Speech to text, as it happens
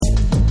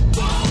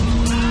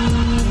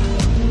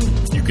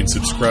can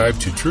subscribe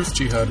to Truth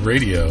Jihad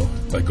Radio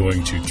by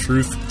going to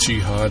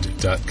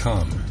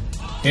truthjihad.com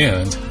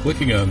and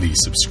clicking on the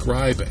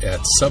Subscribe at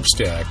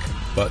Substack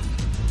button.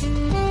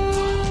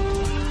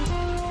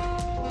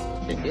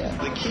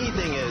 The key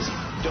thing is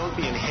don't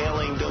be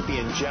inhaling, don't be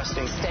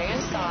ingesting. Stay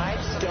inside,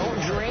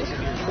 don't drink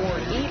or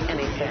eat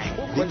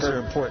anything. These are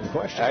important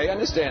questions. I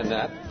understand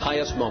that.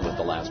 Highest moment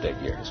the last 8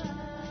 years.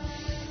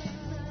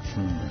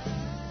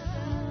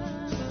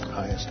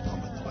 Highest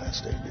moment the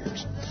last 8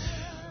 years.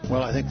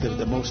 Well, I think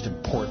the most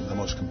important, the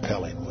most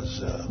compelling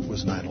was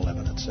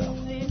 9/11 itself.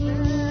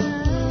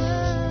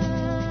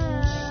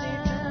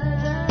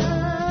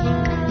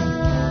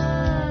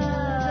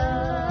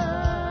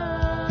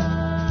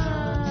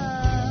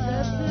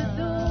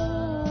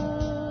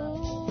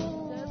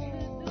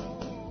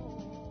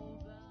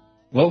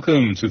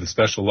 Welcome to the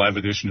special live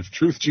edition of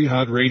Truth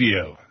Jihad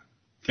Radio.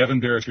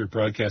 Kevin Barrett here,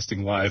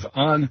 broadcasting live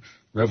on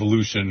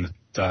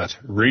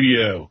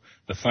Revolution.Radio,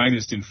 the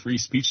finest in free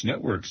speech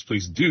networks.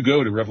 Please do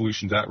go to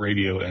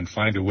Revolution.Radio and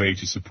find a way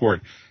to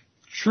support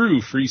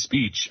true free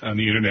speech on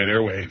the internet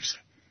airwaves.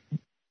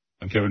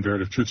 I'm Kevin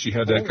Barrett of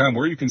TruthJihad.com,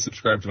 where you can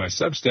subscribe to my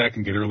Substack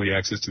and get early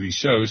access to these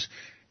shows.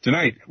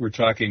 Tonight, we're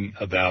talking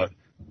about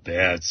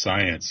bad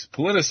science,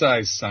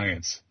 politicized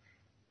science.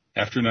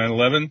 After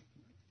 9/11,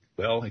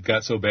 well, it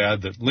got so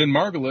bad that Lynn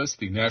Margulis,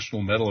 the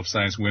National Medal of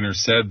Science winner,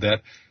 said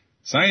that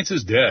science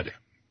is dead.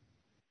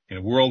 In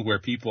a world where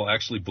people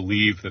actually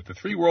believe that the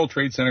 3 World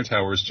Trade Center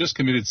towers just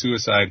committed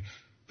suicide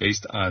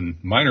based on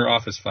minor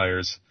office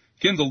fires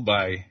kindled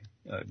by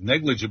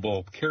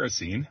negligible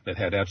kerosene that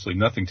had absolutely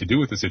nothing to do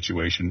with the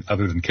situation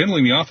other than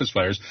kindling the office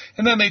fires,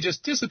 and then they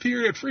just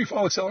disappeared at free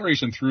fall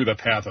acceleration through the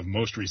path of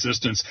most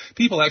resistance.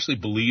 People actually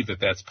believe that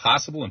that's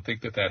possible and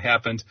think that that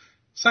happened.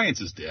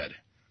 Science is dead.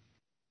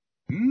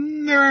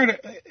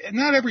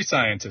 Not every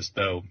scientist,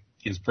 though,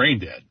 is brain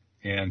dead.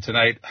 And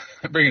tonight,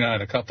 I'm bringing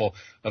on a couple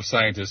of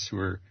scientists who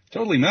are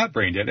totally not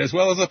brain dead, as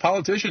well as a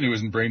politician who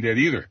isn't brain dead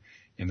either.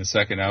 In the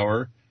second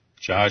hour,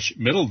 Josh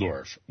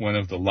Middledorf, one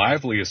of the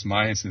liveliest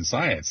minds in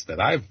science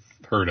that I've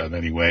heard of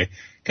anyway,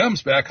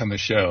 comes back on the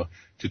show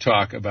to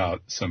talk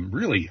about some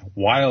really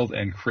wild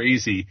and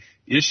crazy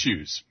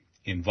issues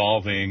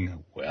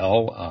involving,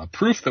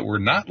 proof that we're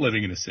not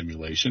living in a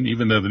simulation,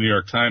 even though the New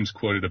York Times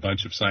quoted a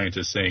bunch of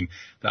scientists saying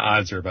the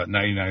odds are about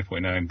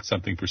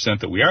 99.9%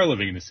 that we are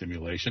living in a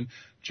simulation.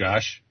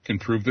 Josh can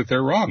prove that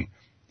they're wrong.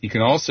 He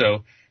can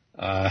also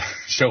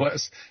show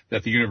us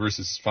that the universe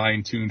is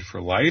fine-tuned for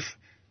life.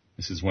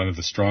 This is one of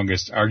the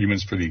strongest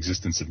arguments for the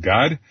existence of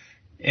God.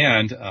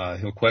 And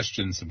he'll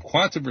question some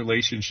quantum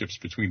relationships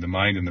between the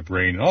mind and the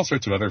brain and all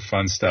sorts of other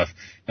fun stuff.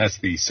 That's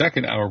the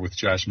second hour with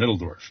Josh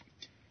Middledorf.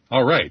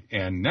 All right,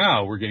 and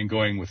now we're getting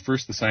going with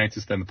first the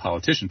scientist, then the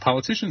politician.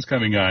 Politician's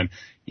coming on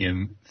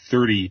in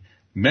 30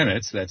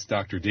 minutes. That's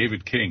Dr.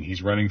 David King.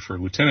 He's running for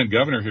lieutenant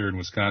governor here in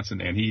Wisconsin,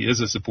 and he is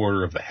a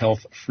supporter of the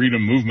health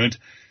freedom movement.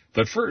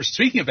 But first,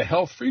 speaking of the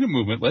health freedom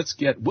movement, let's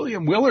get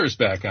William Willers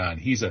back on.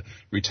 He's a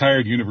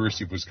retired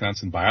University of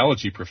Wisconsin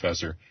biology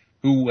professor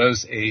who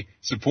was a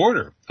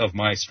supporter of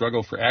my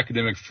struggle for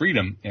academic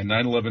freedom and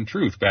 9/11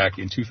 truth back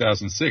in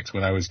 2006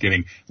 when I was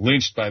getting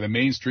lynched by the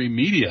mainstream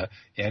media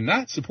and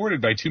not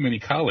supported by too many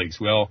colleagues.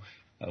 Well,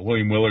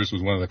 William Willers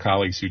was one of the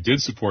colleagues who did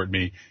support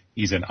me.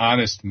 He's an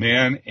honest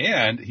man,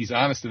 and he's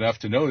honest enough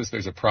to notice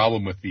there's a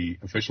problem with the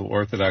official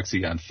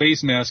orthodoxy on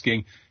face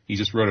masking. He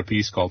just wrote a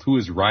piece called Who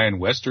is Ryan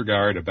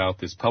Westergaard about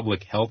this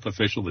public health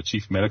official, the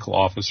chief medical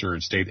officer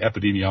and state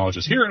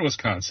epidemiologist here in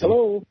Wisconsin.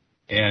 Hello.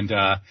 And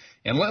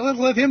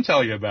let him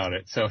tell you about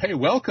it. So, hey,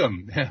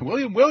 welcome,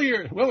 William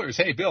Willers.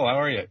 Hey, Bill, how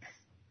are you?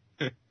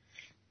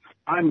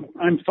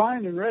 I'm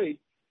fine and ready.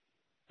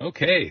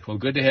 Okay, well,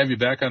 good to have you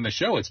back on the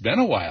show. It's been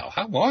a while.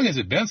 How long has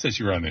it been since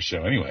you were on this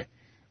show, anyway?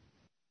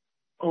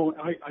 Oh,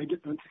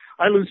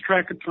 I lose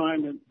track of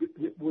time, and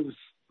it was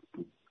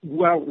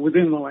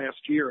within the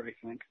last year, I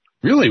think.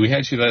 Really, we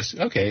had you last.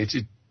 Okay,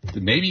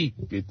 maybe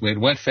it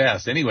went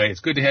fast. Anyway,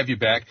 it's good to have you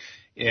back,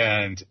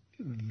 and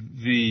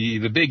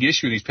the big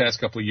issue in these past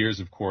couple of years,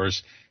 of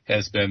course,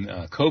 has been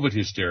COVID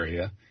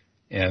hysteria,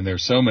 and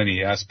there's so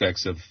many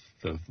aspects of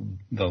the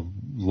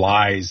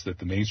lies that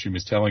the mainstream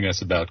is telling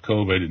us about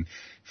COVID, and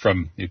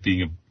from it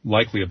being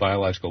likely a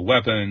biological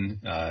weapon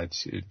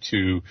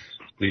to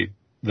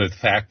the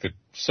fact that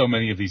so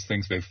many of these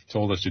things they've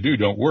told us to do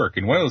don't work.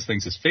 And one of those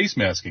things is face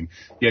masking.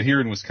 Yet here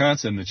in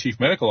Wisconsin, the chief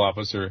medical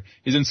officer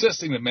is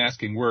insisting that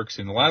masking works,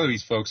 and a lot of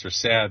these folks are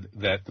sad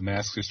that the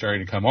masks are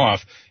starting to come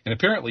off, and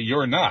apparently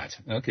you're not.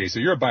 Okay, so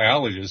you're a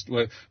biologist.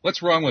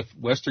 What's wrong with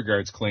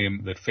Westergaard's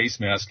claim that face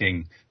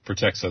masking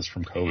protects us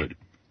from COVID?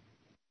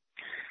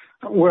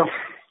 Well,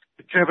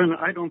 Kevin,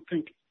 I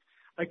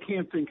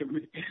can't think of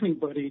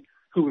anybody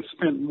who has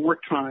spent more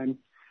time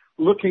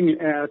looking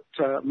at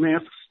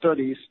mask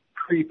studies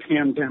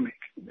pre-pandemic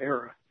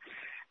era.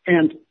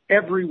 And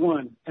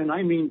everyone, and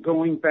I mean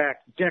going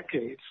back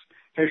decades,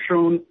 has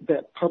shown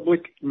that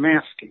public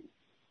masking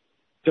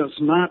does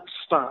not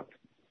stop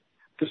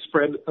the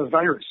spread of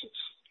viruses.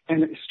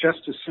 And it's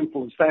just as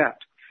simple as that.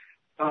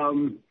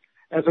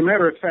 As a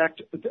matter of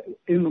fact,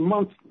 in the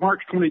month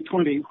March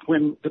 2020,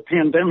 when the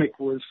pandemic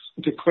was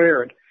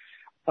declared,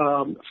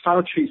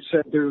 Fauci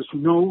said there's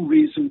no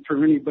reason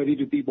for anybody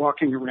to be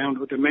walking around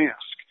with a mask.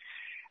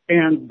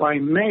 And by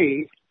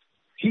May,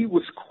 he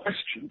was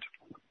questioned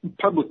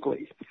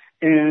publicly,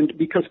 and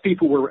because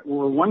people were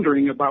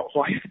wondering about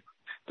why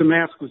the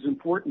mask was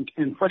important.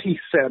 And what he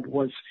said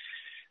was,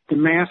 the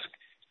mask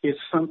is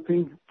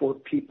something for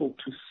people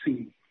to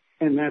see,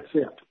 and that's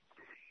it.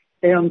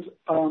 And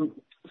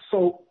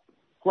so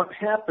what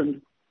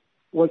happened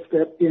was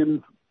that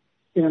in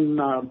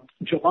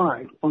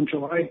July, on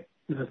July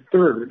the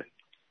 3rd,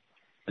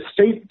 the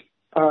state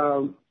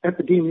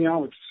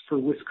epidemiologist for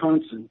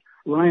Wisconsin,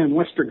 Ryan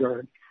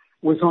Westergaard,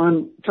 was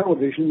on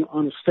television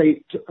on a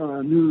state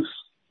news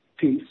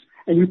piece,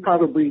 and you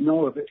probably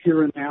know of it,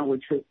 Here and Now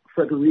with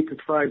Frederica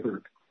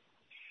Freiberg.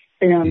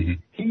 And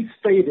he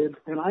stated,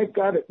 and I've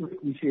got it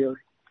written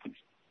here,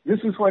 this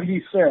is what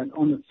he said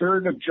on the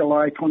 3rd of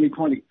July,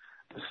 2020.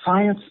 The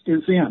science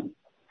is in.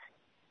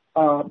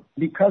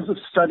 Because of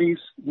studies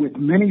with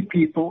many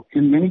people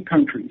in many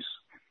countries,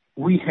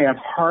 we have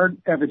hard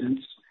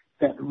evidence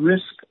that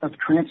risk of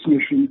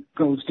transmission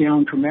goes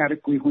down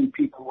dramatically when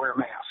people wear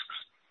masks.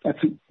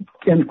 That's an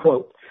end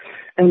quote.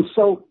 And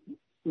so,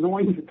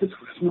 knowing that this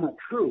was not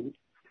true,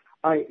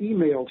 I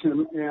emailed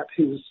him at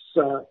his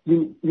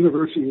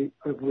University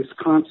of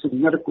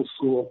Wisconsin Medical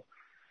School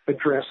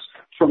address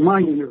from my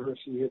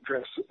university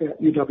address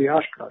at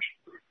UW-Oshkosh.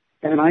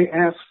 And I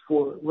asked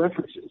for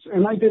references,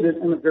 and I did it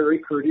in a very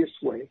courteous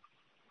way.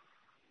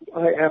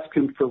 I asked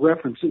him for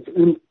references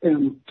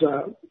and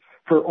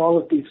for all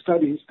of these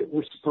studies that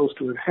were supposed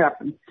to have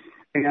happened,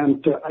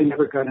 and I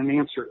never got an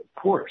answer, of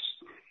course.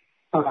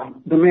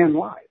 The man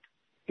lied.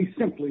 He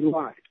simply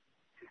lied.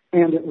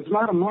 And it was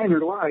not a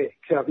minor lie,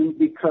 Kevin,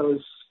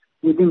 because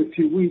within a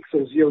few weeks,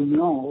 as you'll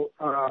know,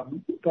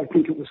 I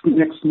think it was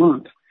next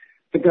month,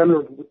 the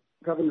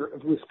governor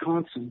of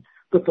Wisconsin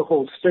put the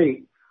whole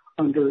state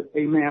under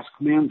a mask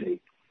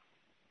mandate.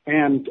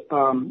 And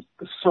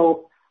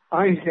so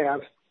I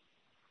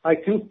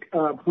think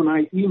when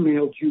I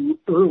emailed you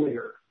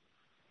earlier,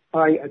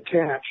 I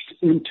attached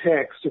in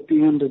text at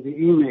the end of the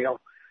email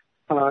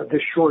the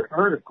short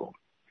article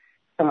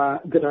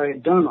that I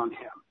had done on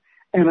him.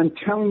 And I'm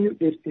telling you,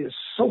 it is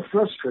so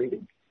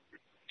frustrating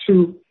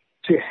to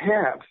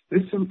have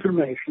this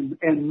information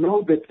and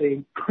know that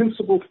a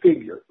principal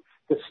figure,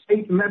 the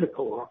state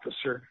medical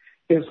officer,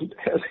 has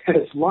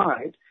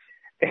lied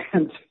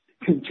and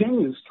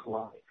continues to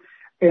lie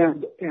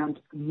and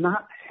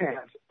not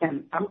have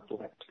an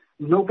outlet.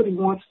 Nobody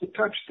wants to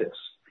touch this.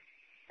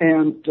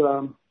 And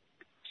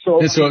so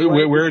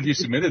where have you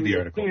submitted the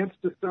article? Chance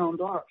to sound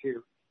off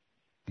here.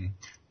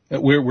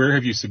 Where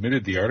have you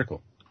submitted the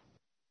article?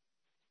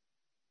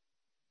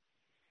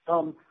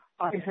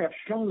 I have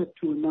shown it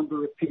to a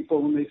number of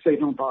people, and they say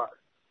don't bother.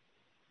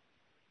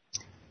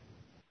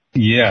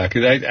 Yeah,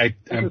 because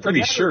I'm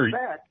pretty sure.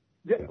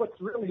 What's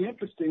really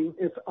interesting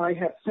is I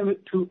have sent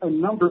it to a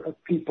number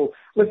of people.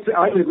 Let's say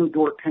I live in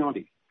Door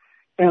County,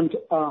 and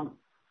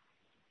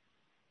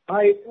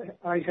I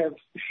have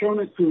shown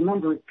it to a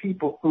number of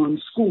people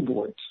on school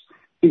boards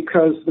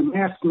because the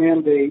mask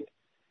mandate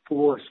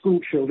for school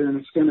children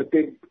has been a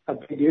big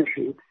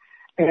issue,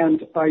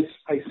 and I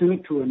sent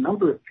it to a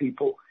number of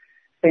people.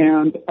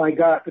 And I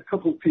got a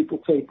couple of people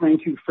say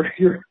thank you for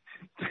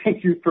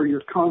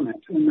your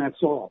comment, and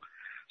that's all.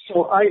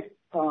 So I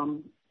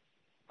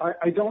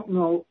don't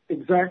know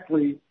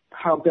exactly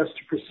how best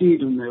to proceed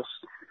in this.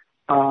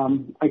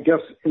 I guess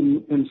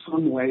in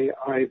some way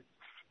I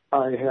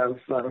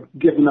have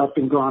given up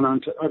and gone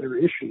on to other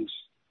issues.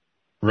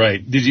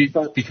 Right. Did you?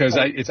 Because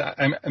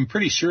I'm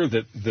pretty sure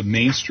that the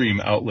mainstream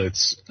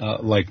outlets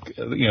like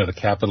the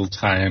Capital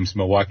Times,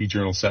 Milwaukee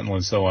Journal Sentinel,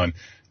 and so on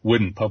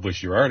wouldn't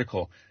publish your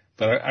article.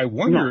 But I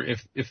wonder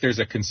if there's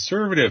a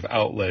conservative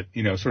outlet,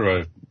 sort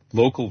of a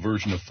local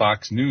version of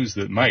Fox News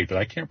that might, but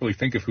I can't really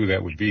think of who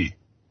that would be.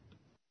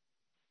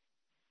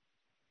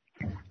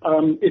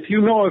 If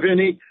you know of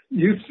any,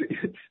 you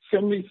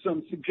send me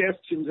some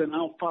suggestions and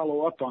I'll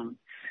follow up on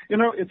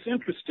them. It's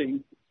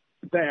interesting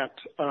that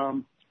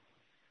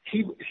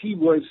he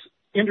was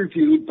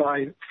interviewed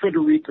by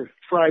Frederica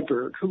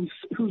Freiberg,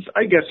 who's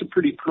I guess a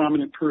pretty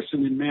prominent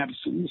person in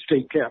Madison, the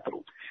state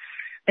capital.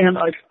 And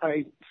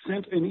I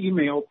sent an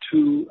email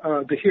to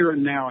the Here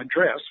and Now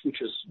address,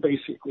 which is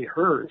basically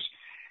hers,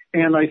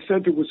 and I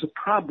said there was a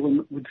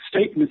problem with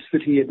statements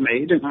that he had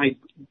made, and I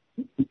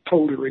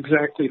told her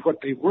exactly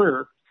what they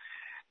were.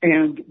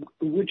 And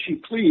would she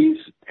please,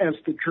 as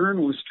the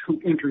journalist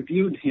who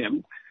interviewed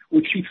him,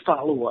 would she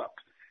follow up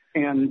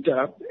and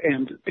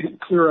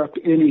clear up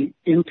any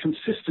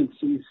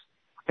inconsistencies?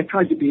 I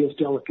tried to be as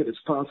delicate as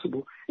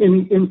possible.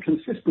 Any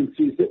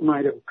inconsistencies that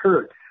might have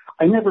occurred.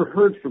 I never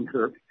heard from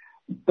her.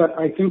 But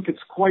I think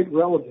it's quite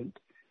relevant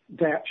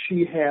that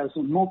she has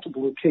on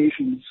multiple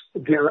occasions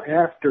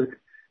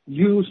thereafter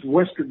used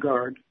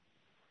Westergaard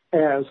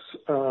as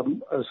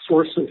a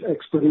source of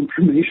expert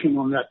information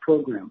on that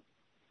program.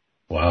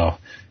 Wow.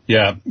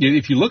 Yeah.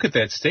 If you look at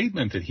that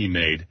statement that he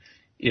made,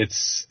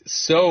 it's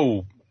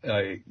so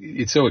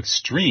it's so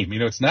extreme.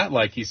 It's not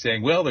like he's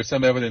saying, well, there's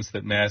some evidence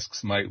that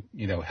masks might,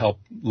 help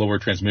lower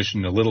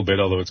transmission a little bit,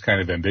 although it's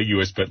kind of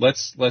ambiguous, but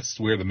let's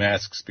wear the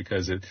masks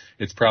because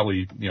it's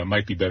probably,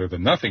 might be better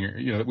than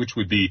nothing, which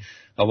would be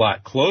a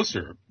lot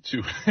closer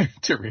to,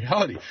 to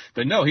reality.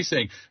 But no, he's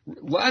saying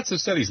lots of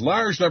studies,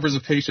 large numbers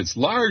of patients,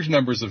 large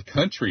numbers of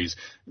countries,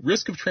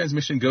 risk of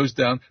transmission goes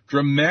down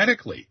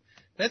dramatically.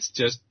 That's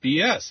just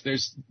BS.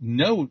 There's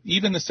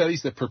even the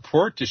studies that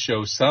purport to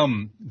show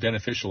some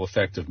beneficial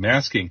effect of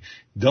masking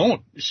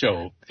don't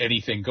show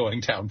anything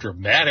going down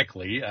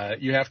dramatically.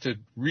 You have to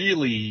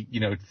really,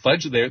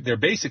 fudge. They're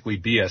basically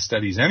BS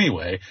studies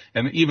anyway.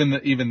 And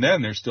even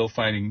then, they're still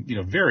finding,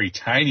 very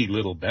tiny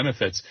little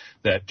benefits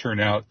that turn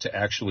out to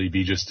actually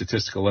be just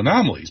statistical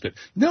anomalies. But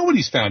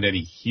nobody's found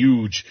any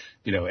huge,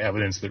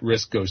 evidence that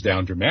risk goes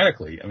down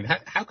dramatically. I mean,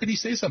 how could he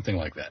say something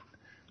like that?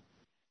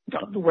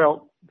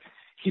 Well,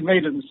 he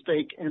made a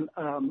mistake, and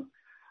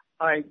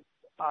I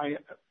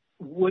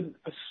would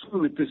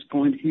assume at this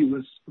point he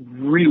was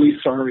really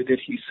sorry that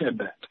he said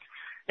that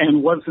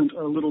and wasn't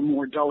a little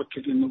more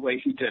delicate in the way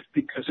he did,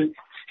 because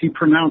he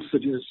pronounced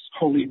it as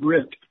Holy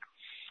Writ.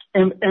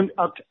 And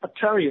I'll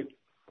tell you,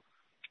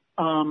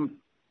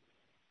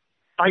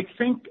 I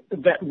think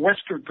that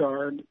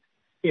Westergaard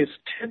is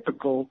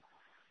typical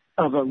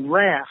of a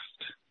raft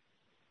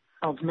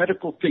of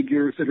medical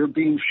figures that are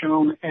being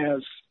shown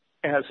as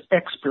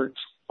experts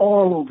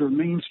all over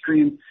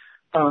mainstream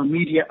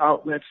media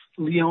outlets,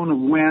 Leona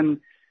Wen,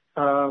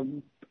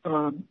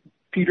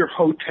 Peter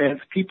Hotez,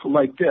 people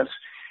like this,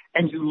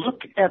 and you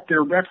look at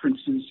their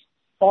references,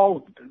 all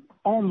of them,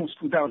 almost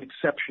without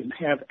exception,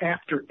 have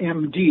after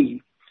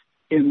MD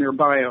in their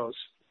bios,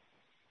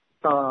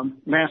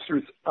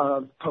 Masters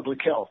of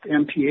Public Health,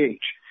 MPH.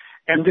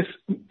 And this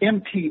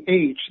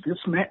MPH,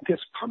 this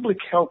public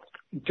health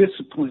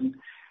discipline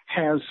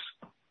has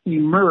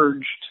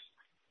emerged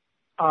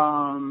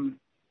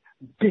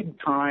big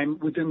time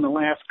within the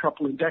last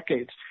couple of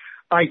decades.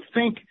 I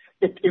think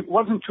it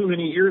wasn't too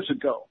many years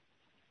ago,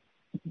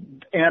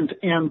 and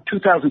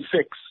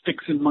 2006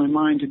 sticks in my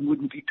mind and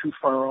wouldn't be too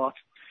far off.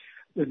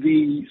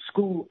 The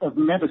School of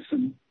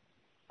Medicine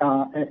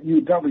at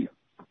UW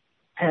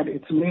had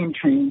its name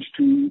changed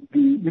to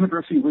the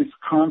University of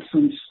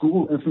Wisconsin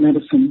School of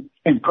Medicine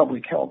and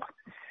Public Health.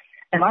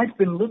 And I've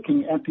been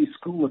looking at these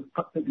schools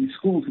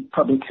of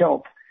public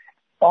health.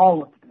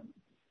 All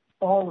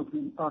of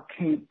them are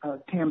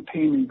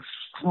campaigning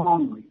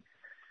strongly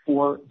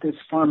for this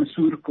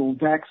pharmaceutical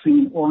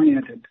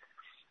vaccine-oriented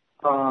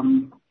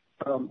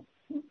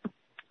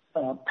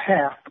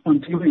path on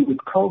dealing with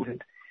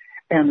COVID,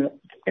 and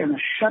a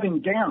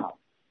shutting down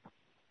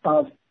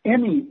of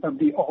any of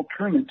the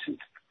alternative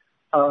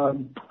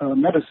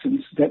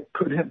medicines that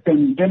could have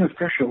been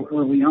beneficial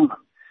early on.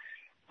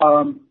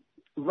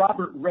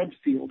 Robert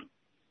Redfield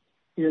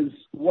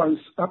was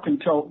up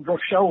until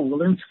Rochelle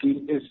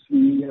Walensky is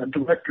the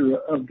director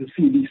of the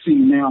CDC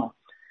now,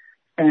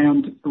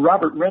 and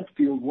Robert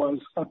Redfield was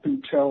up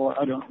until,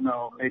 I don't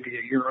know, maybe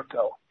a year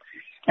ago.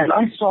 And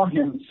I saw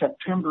him in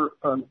September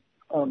of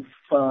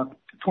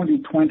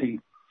 2020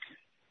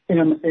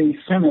 in a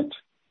Senate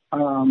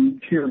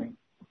hearing,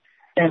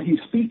 and he's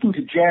speaking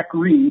to Jack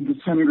Reed, the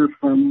senator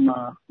from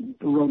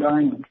Rhode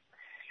Island,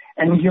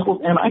 and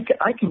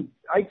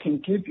I can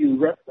give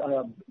you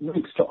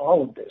links to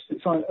all of this.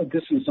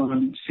 This is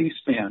on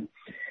C-SPAN.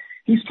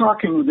 He's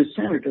talking with the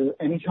senator,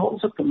 and he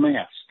holds up the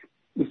mask.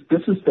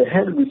 This is the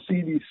head of the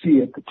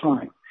CDC at the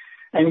time,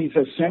 and he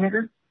says,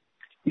 "Senator,"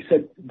 he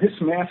said,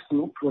 "this mask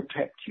will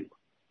protect you."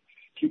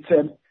 He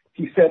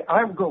said,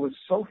 "I will go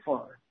so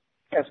far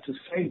as to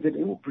say that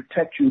it will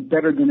protect you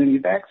better than any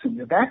vaccine.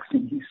 The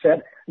vaccine," he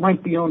said,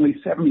 "might be only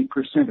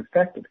 70%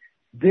 effective.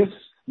 This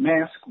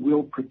mask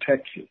will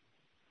protect you."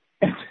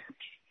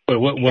 But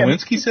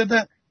Walensky said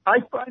that? I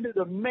find it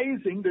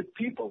amazing that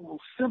people will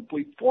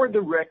simply, for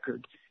the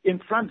record, in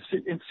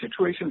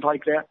situations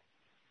like that,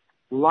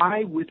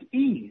 lie with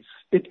ease.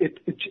 It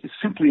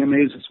simply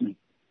amazes me.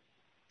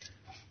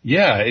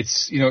 Yeah, it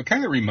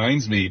kind of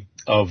reminds me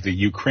of the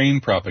Ukraine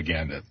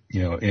propaganda,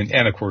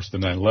 and of course the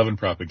 9/11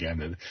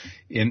 propaganda.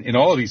 In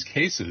all of these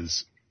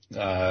cases,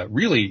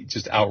 really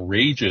just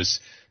outrageous,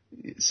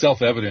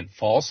 self-evident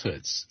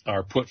falsehoods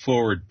are put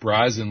forward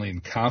brazenly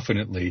and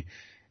confidently.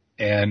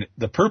 And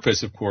the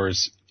purpose, of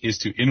course, is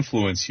to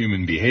influence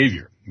human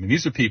behavior. I mean,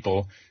 these are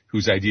people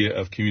whose idea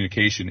of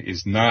communication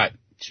is not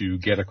to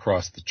get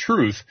across the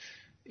truth.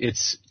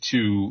 It's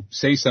to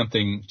say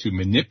something to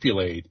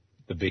manipulate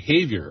the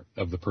behavior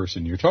of the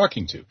person you're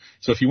talking to.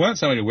 So if you want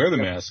somebody to wear the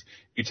mask,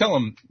 you tell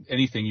them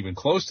anything even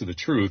close to the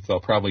truth, they'll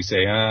probably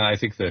say, I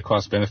think the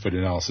cost-benefit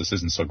analysis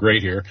isn't so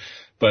great here.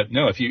 But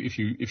no, if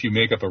you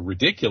make up a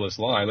ridiculous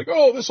lie, like,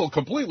 oh, this will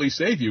completely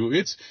save you,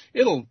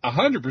 it'll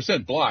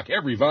 100% block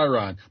every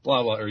viron,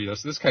 blah, blah, or,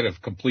 so this kind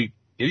of complete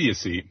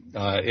idiocy,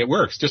 it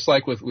works. Just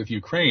like with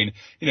Ukraine,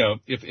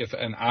 if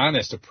an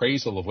honest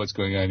appraisal of what's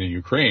going on in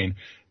Ukraine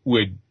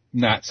would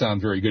not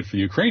sound very good for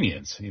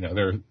Ukrainians.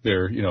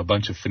 They're a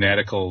bunch of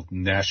fanatical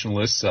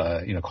nationalists,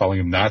 calling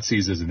them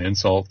Nazis as an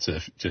insult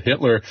to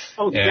Hitler.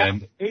 Oh,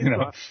 and,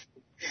 yeah.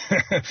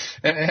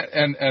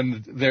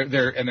 and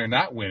they're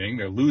not winning,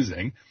 they're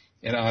losing,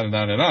 and on and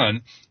on and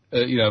on.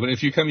 But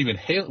if you come even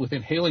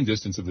within hailing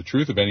distance of the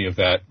truth of any of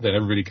that, then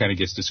everybody kind of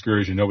gets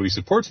discouraged, and nobody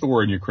supports the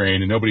war in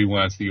Ukraine, and nobody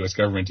wants the U.S.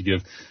 government to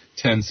give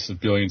tens of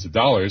billions of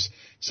dollars.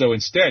 So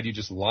instead, you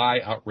just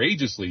lie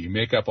outrageously. You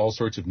make up all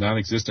sorts of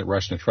non-existent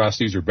Russian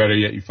atrocities, or better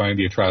yet, you find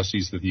the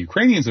atrocities that the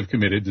Ukrainians have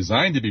committed,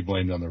 designed to be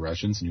blamed on the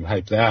Russians, and you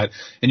hype that,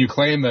 and you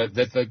claim that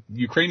the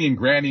Ukrainian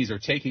grannies are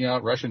taking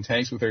out Russian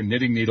tanks with their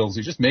knitting needles.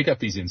 You just make up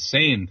these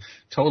insane,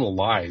 total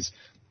lies.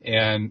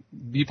 And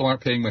people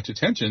aren't paying much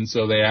attention,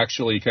 so they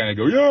actually kind of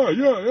go,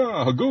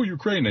 yeah, go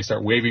Ukraine. They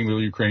start waving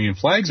little Ukrainian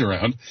flags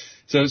around.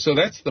 So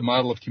that's the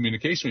model of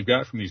communication we've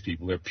got from these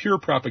people. They're pure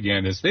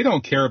propagandists. They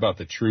don't care about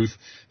the truth.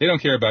 They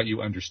don't care about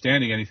you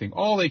understanding anything.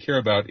 All they care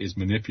about is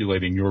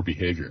manipulating your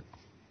behavior.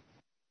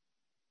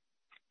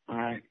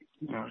 That's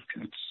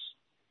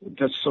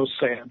so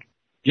sad.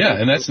 Yeah,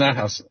 and that's not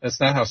how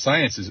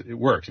science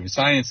works. I mean,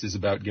 science is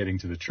about getting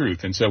to the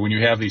truth. And so when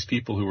you have these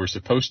people who are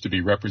supposed to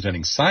be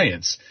representing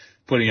science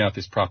putting out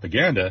this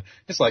propaganda,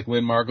 it's like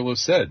Lynn Margulis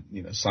said,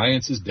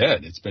 science is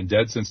dead. It's been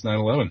dead since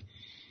 9/11.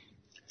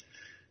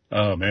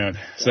 Oh man.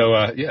 So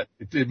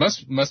it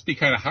must be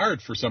kind of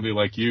hard for somebody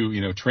like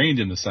you, trained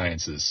in the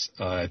sciences,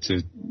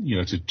 to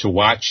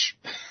watch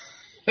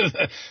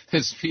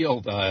this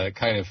field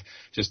kind of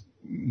just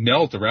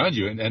melt around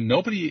you, and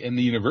nobody in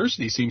the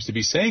university seems to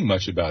be saying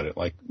much about it.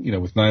 Like,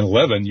 with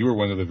 9/11, you were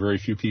one of the very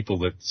few people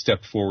that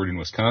stepped forward in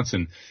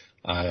Wisconsin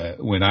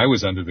when I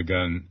was under the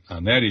gun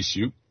on that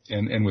issue,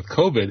 and with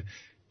COVID,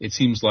 it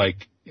seems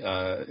like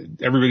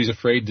everybody's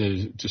afraid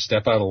to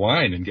step out of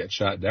line and get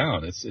shot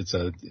down.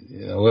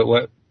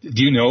 What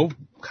do you know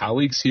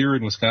colleagues here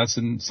in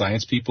Wisconsin,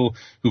 science people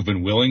who've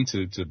been willing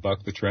to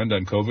buck the trend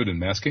on COVID and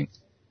masking?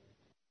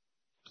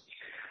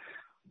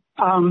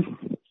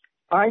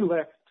 I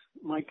left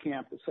my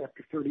campus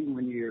after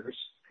 31 years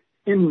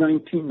in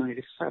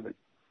 1997.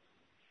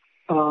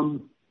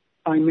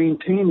 I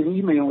maintain an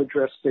email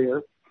address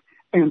there,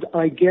 and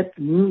I get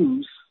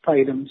news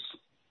items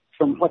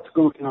from what's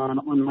going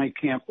on my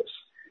campus.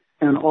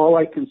 And all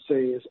I can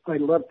say is I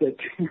love that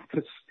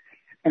campus,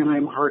 and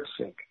I'm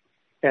heartsick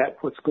at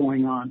what's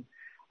going on.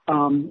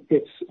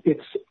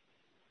 It's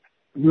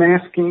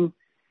masking,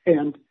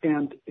 and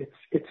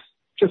it's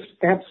just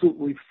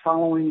absolutely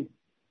following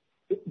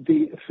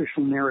the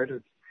official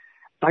narrative.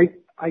 I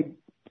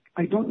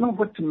don't know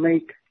what to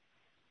make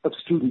of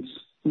students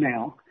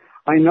now.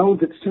 I know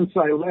that since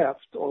I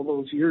left all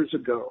those years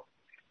ago,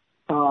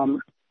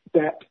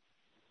 that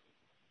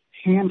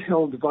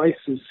handheld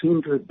devices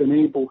seem to have been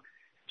able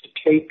to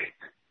take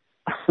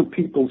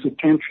people's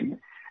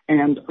attention.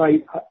 And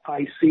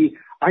I see,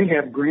 I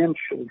have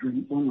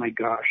grandchildren. Oh my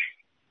gosh,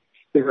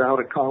 they're out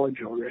of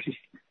college already.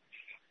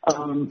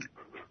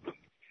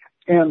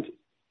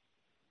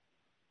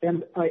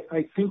 And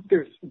I think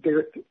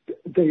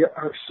they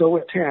are so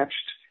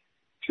attached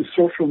to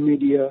social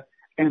media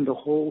and the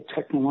whole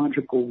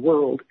technological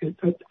world.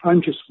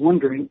 I'm just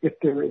wondering if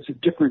there is a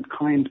different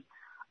kind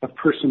of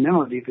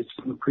personality that's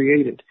been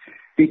created,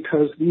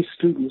 because these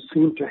students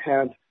seem to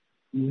have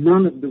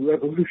none of the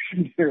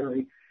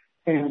revolutionary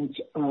and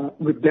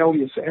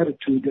rebellious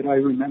attitude that I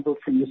remember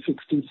from the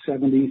 60s,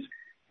 70s,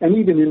 and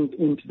even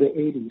into the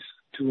 80s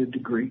to a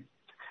degree.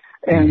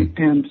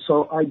 And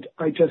so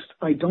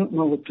I don't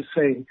know what to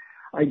say.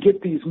 I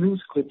get these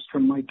news clips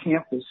from my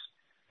campus,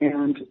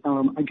 and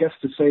I guess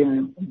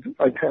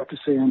I'd have to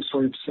say I'm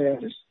sort of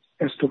sad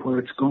as to where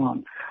it's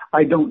gone.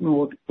 I don't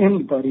know if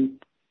anybody.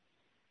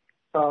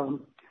 I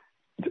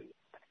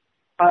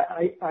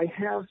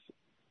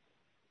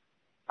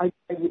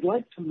would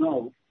like to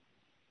know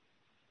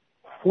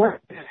why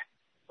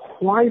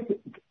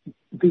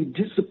the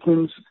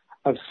disciplines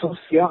of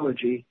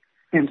sociology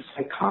and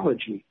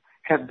psychology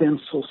have been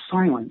so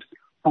silent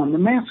on the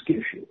mask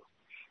issue.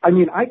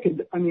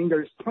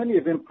 There's plenty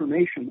of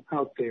information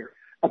out there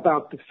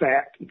about the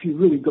fact, if you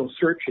really go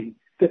searching,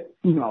 that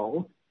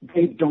no,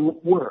 they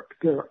don't work.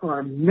 There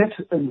are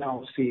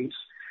meta-analyses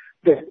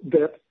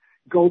that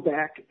go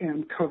back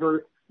and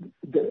cover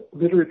the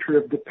literature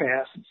of the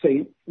past and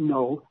say,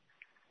 no,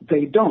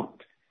 they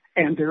don't.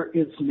 And there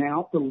is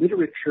now the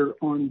literature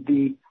on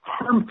the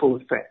harmful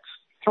effects,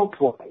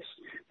 health-wise,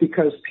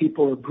 because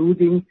people are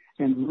breathing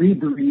and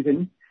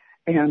rebreathing,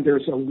 and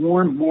there's a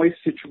warm,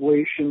 moist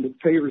situation that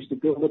favors the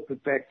buildup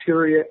of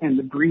bacteria and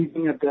the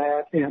breathing of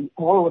that and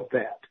all of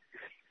that.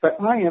 But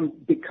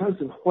because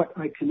of what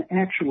I can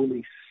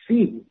actually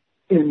see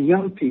in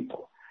young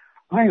people,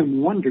 I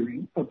am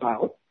wondering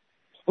about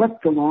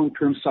what the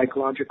long-term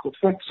psychological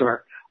effects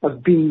are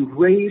of being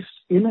raised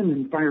in an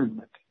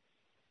environment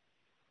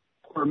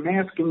where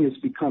masking is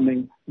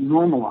becoming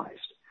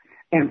normalized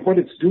and what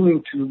it's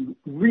doing to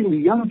really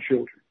young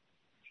children.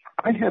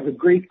 I have a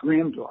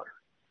great-granddaughter,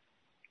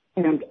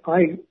 and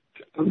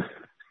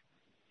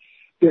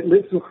it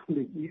lives on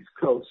the East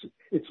Coast.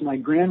 It's my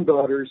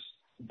granddaughter's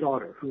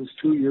daughter, who's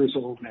 2 years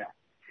old now.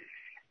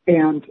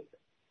 And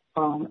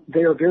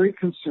they are very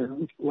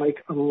concerned,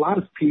 like a lot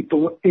of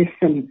people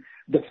in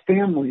the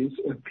families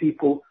of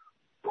people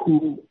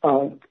who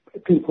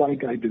think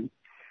like I do,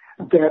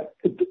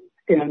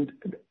 and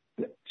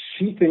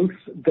she thinks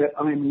that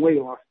I'm way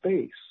off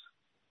base.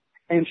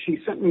 And she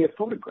sent me a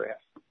photograph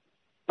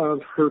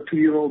of her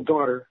 2-year-old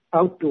daughter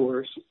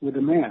outdoors with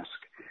a mask.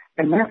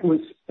 And that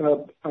was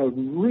a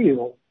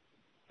real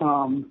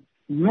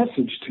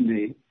message to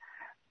me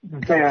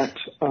that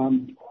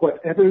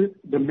whatever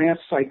the mass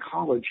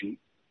psychology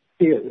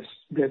is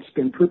that's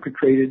been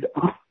perpetrated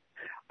on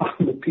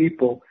the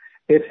people,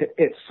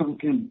 it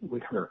sunk in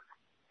with her.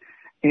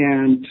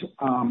 And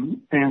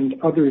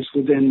others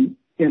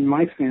in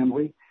my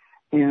family.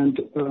 And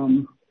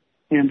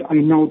I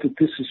know that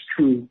this is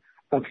true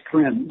of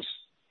friends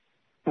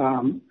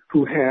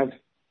who have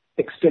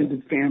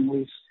extended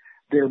families,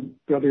 their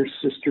brothers,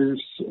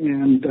 sisters,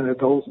 and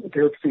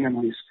their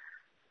families.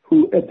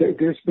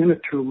 There's been a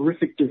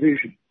terrific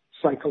division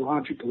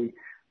psychologically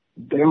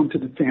down to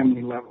the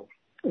family level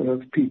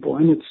of people,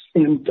 and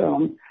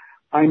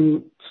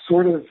I'm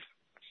sort of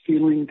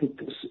feeling that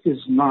this is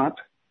not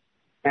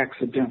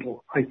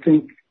accidental. I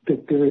think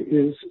that there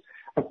is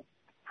a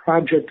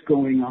project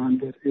going on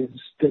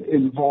that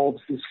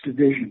involves this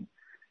division,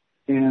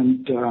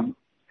 and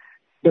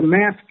the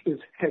mask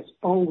has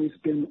always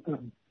been a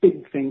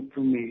big thing for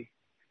me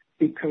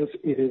because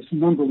it is,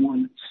 number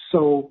one,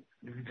 so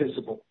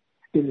visible.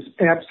 It is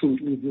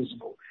absolutely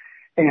visible.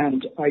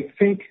 And I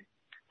think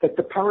that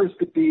the powers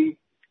that be,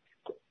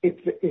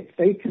 if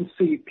they can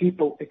see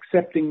people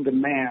accepting the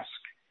mask,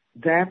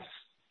 that's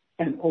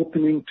an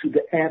opening to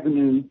the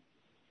avenue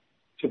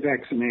to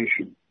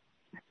vaccination.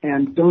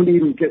 And don't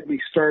even get me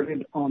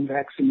started on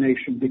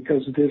vaccination,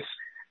 because this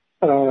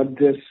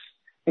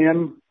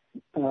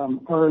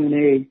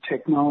mRNA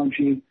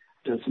technology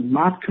does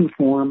not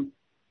conform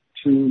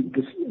to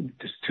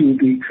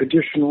the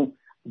traditional,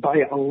 by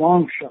a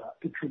long shot,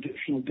 the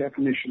traditional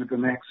definition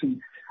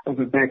of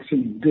a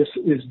vaccine. This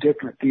is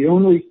different. The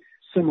only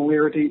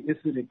similarity is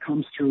that it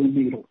comes through a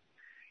needle,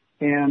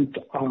 and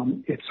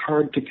it's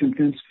hard to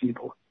convince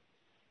people.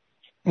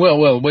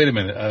 Well, wait a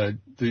minute.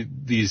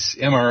 These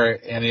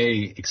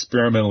mRNA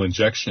experimental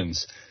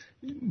injections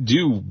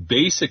do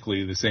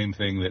basically the same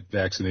thing that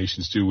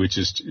vaccinations do, which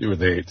is, or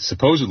they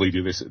supposedly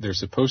do this. They're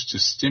supposed to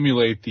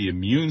stimulate the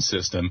immune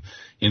system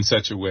in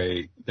such a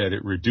way that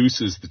it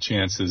reduces the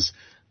chances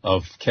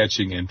of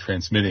catching and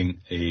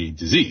transmitting a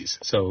disease.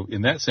 So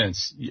in that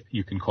sense,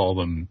 you can call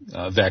them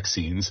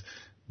vaccines,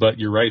 but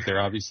you're right, they're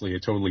obviously a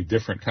totally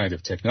different kind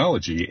of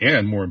technology.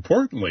 And more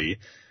importantly,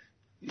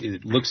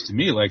 it looks to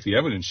me like the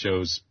evidence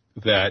shows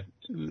that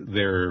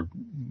their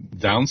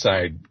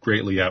downside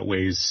greatly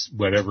outweighs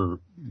whatever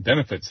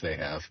benefits they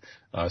have,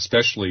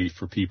 especially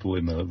for people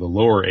in the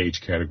lower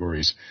age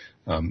categories.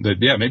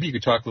 Maybe you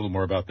could talk a little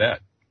more about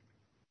that.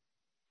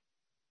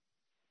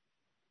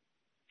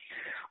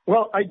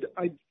 Well,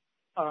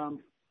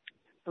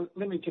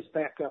 let me just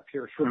back up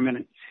here for a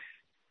minute.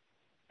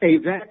 A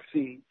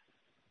vaccine,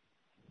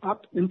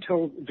 up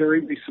until very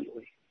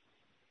recently,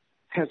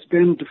 has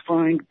been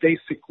defined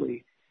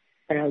basically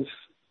as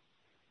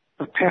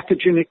a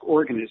pathogenic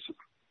organism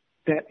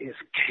that is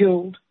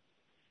killed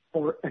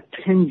or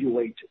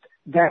attenuated.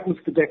 That was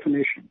the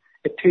definition.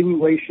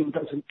 Attenuation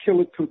doesn't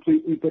kill it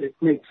completely, but it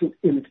makes it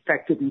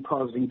ineffective in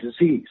causing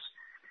disease.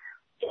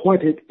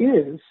 What it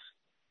is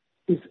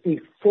a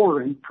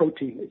foreign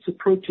protein. It's a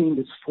protein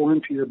that's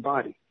foreign to your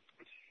body.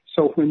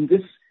 So when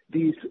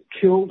these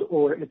killed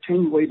or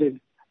attenuated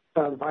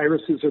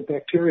viruses or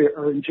bacteria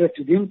are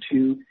injected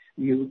into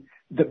you,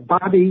 the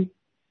body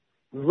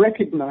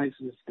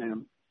recognizes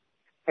them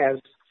as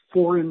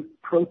foreign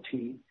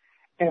protein,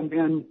 and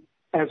then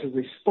as a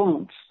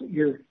response,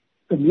 your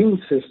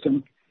immune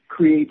system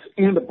creates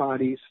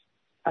antibodies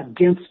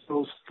against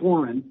those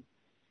foreign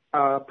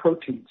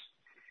proteins.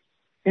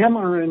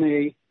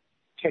 mRNA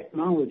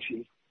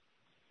technology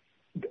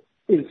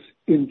is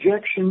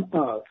injection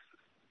of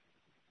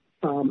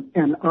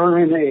an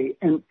RNA,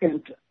 and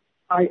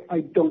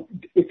I don't.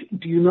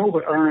 Do you know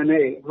what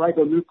RNA,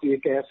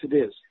 ribonucleic acid,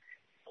 is?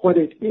 What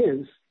it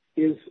is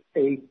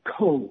a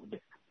code.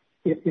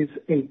 It is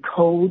a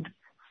code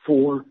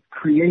for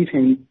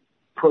creating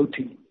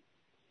protein.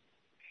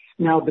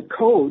 Now, the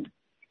code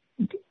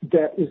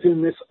that is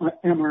in this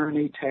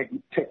mRNA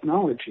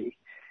technology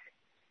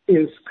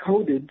is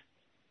coded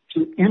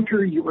to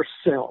enter your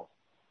cell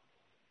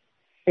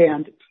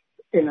and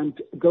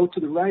go to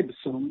the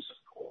ribosomes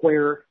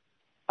where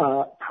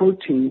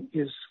protein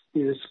is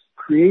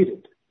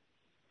created.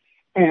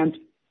 And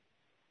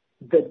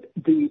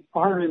the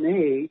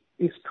RNA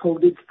is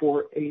coded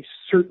for a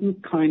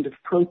certain kind of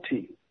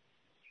protein.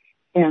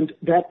 And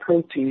that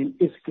protein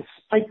is the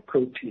spike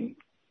protein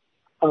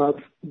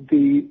of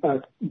the,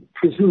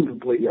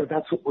 presumably, or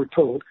that's what we're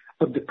told,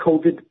 of the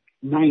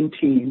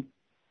COVID-19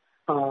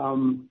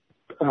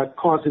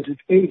 causative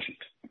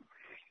agent.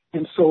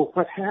 And so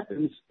what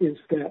happens is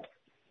that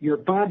your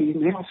body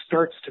now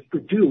starts to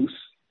produce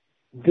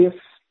this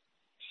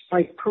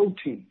spike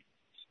protein.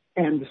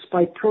 And the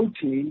spike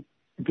protein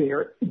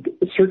there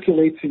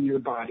circulates in your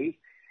body,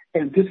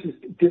 and this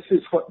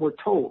is what we're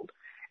told.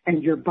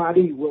 And your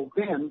body will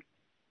then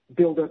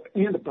build up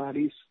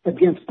antibodies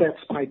against that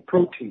spike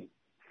protein.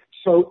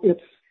 So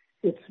it's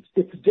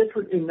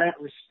different in that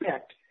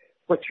respect.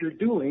 What you're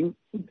doing,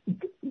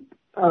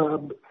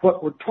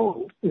 what we're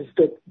told, is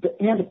that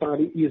the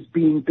antibody is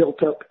being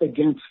built up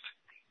against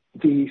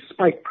the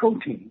spike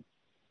protein,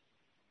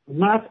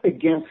 not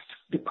against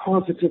the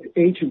causative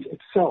agent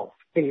itself,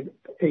 a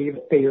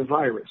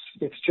virus.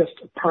 It's just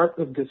a part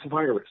of this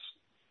virus.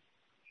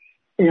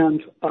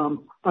 And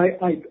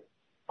I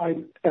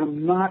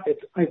am not.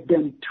 I've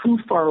been too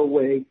far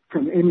away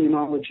from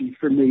immunology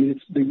for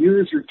me. The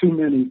years are too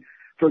many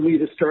for me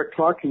to start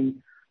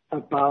talking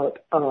about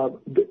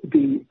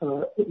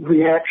the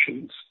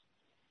reactions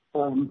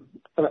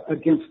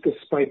against the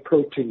spike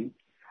protein.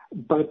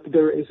 But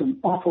there is an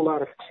awful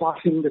lot of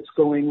clotting that's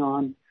going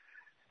on,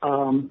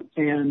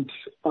 and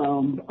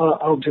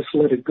I'll just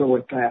let it go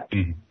at that.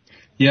 Mm-hmm.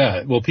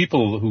 Yeah, well,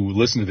 people who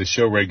listen to the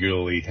show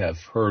regularly have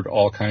heard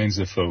all kinds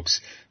of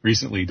folks.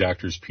 Recently,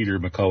 Doctors Peter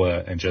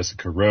McCullough and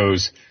Jessica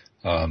Rose,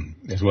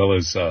 as well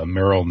as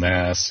Merrill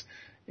Nass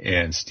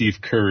and Steve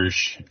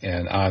Kirsch,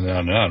 and on and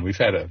on and on. We've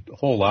had a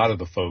whole lot of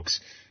the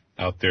folks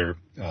out there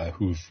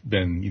who've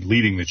been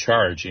leading the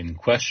charge in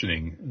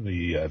questioning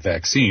the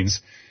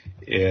vaccines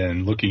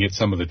and looking at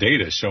some of the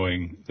data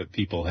showing that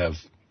people have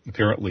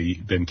apparently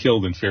been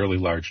killed in fairly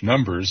large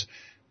numbers.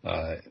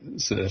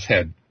 So they've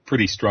had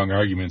pretty strong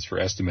arguments for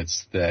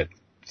estimates that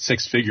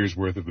 6 figures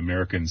worth of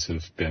Americans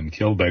have been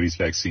killed by these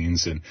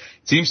vaccines, and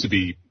it seems to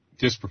be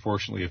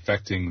disproportionately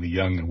affecting the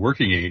young and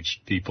working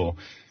age people,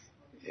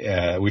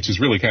 which is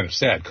really kind of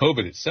sad.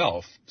 COVID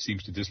itself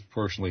seems to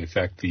disproportionately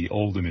affect the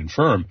old and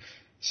infirm,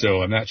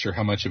 so I'm not sure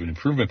how much of an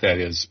improvement that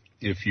is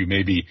if you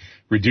maybe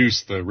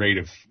reduce the rate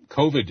of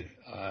COVID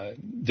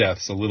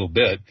deaths a little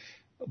bit,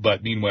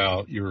 but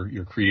meanwhile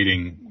you're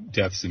creating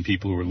deaths in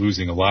people who are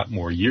losing a lot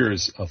more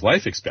years of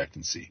life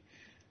expectancy.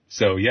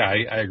 So yeah,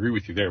 I agree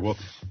with you there. Well,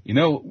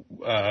 Bill,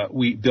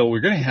 we're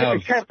going to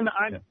have Kevin.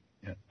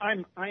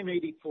 I'm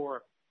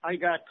 84. I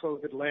got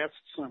COVID last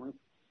summer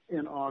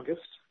in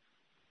August,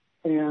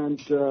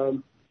 and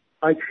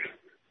I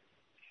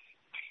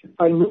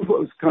knew what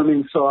was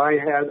coming, so I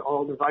had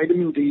all the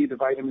vitamin D, the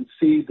vitamin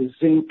C, the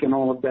zinc, and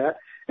all of that,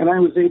 and I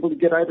was able to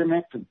get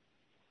ivermectin.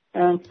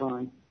 I'm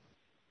fine.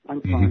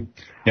 I'm fine.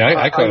 Yeah,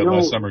 I caught it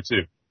last summer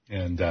too,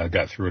 and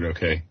got through it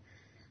okay.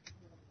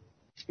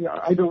 Yeah,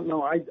 I don't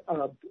know. I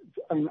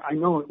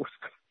know it was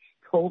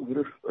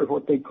COVID or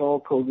what they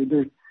call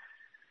COVID,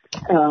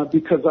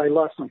 because I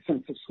lost my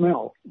sense of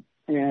smell,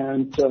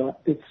 and that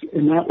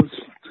was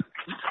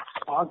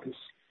August,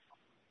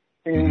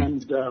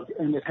 and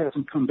it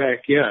hasn't come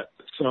back yet.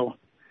 So,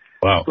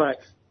 wow.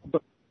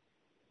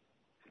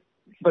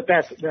 But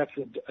that's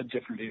a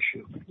different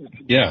issue.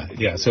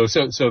 Yeah. So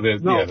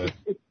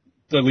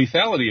the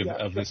lethality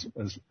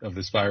of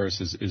this virus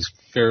is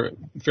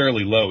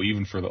fairly low,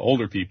 even for the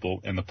older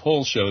people. And the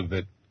polls show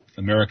that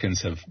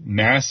Americans have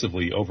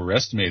massively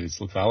overestimated its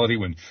lethality.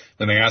 When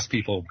they asked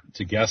people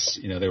to guess,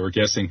 they were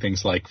guessing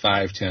things like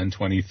 5, 10,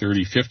 20,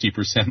 30,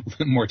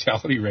 50%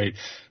 mortality rate,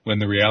 when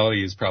the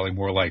reality is probably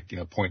more like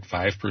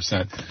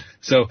 0.5%.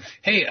 So,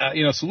 hey,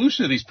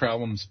 solution to these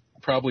problems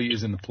probably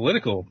is in the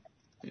political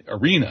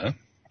arena,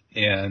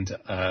 and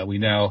we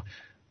now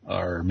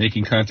are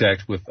making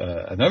contact with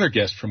another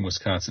guest from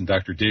Wisconsin,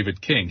 Dr.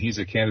 David King. He's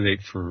a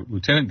candidate for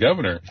lieutenant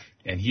governor,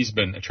 and he's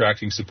been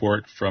attracting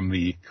support from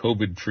the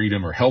COVID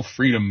freedom or health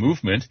freedom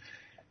movement.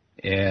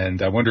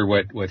 And I wonder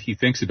what he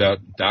thinks about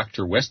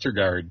Dr.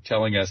 Westergaard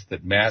telling us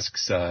that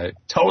masks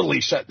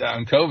totally shut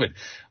down COVID.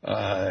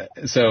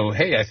 So,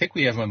 hey, I think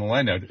we have him on the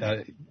line now.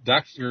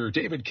 Dr.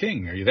 David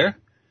King, are you there?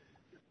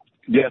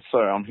 Yes,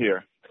 sir, I'm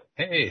here.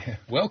 Hey,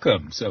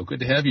 welcome. So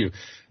good to have you.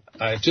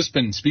 I've just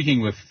been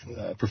speaking with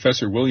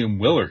Professor William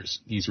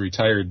Willers. He's a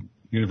retired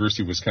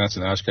University of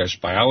Wisconsin-Oshkosh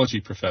biology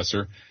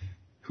professor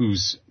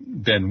who's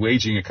been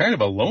waging a kind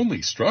of a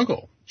lonely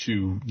struggle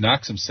to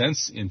knock some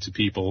sense into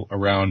people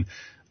around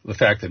the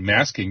fact that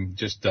masking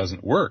just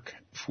doesn't work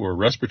for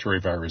respiratory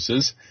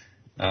viruses,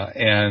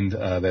 and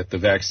that the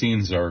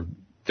vaccines are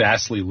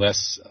vastly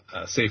less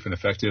safe and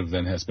effective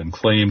than has been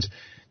claimed.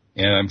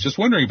 And I'm just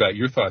wondering about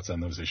your thoughts on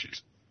those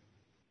issues.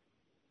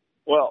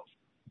 Well,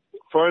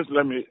 first,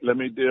 let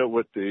me deal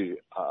with the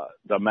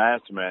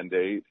mask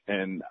mandate,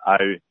 and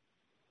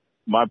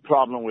my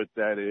problem with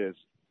that is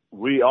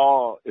we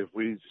all, if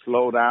we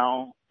slow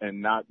down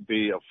and not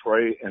be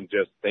afraid and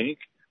just think,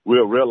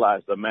 we'll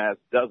realize the mask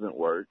doesn't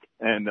work,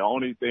 and the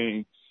only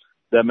thing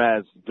the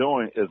mask is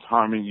doing is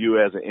harming you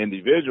as an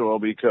individual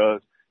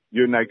because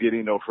you're not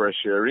getting no fresh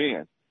air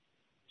in.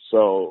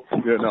 So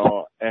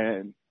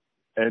and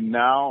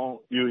now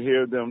you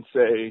hear them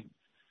say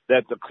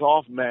that the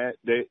cloth mask,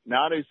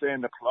 now they're saying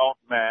the cloth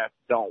masks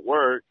don't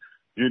work,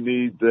 you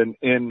need the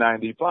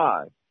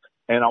N95.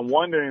 And I'm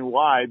wondering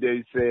why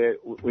they said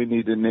we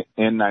need an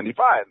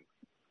N95.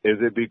 Is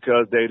it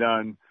because they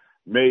done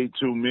made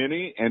too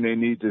many and they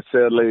need to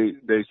sell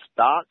their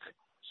stock,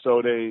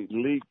 so they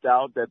leaked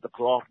out that the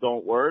cloth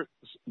don't work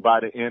by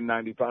the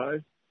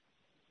N95?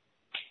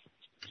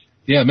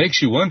 Yeah, it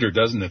makes you wonder,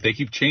 doesn't it? They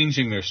keep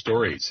changing their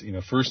stories.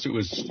 First it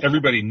was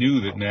everybody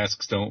knew that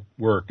masks don't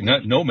work,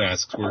 no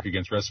masks work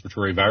against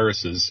respiratory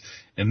viruses,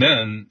 and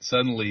then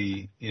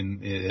suddenly,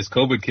 as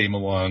COVID came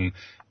along,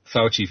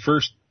 Fauci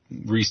first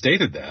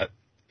restated that,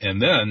 and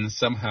then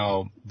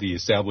somehow the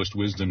established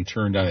wisdom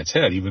turned on its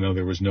head, even though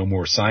there was no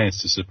more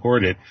science to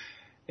support it.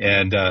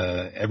 And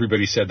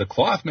everybody said the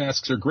cloth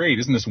masks are great.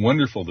 Isn't this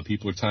wonderful that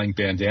people are tying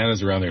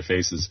bandanas around their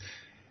faces?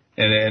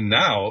 And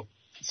now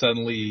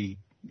suddenly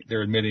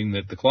they're admitting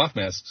that the cloth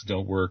masks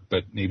don't work,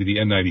 but maybe the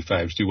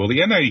N95s do. Well,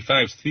 the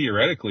N95s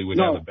theoretically would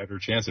have a better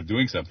chance of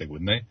doing something,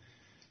 wouldn't they?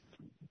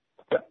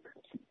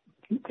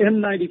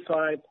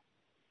 N95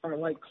 are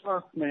like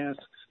cloth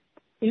masks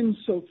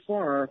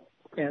insofar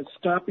as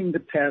stopping the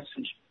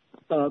passage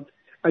of,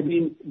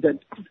 that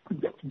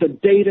the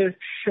data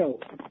show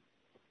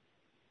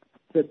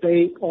that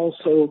they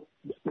also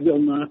will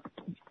not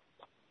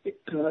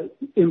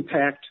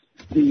impact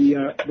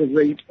the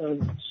rate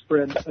of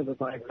spread of the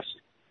virus.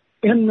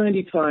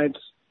 N95s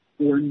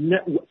were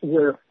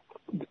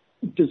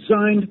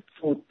designed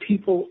for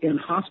people in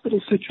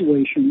hospital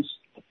situations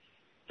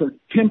for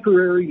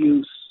temporary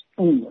use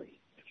only.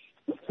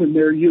 When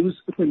they're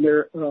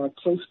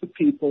close to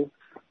people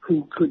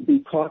who could be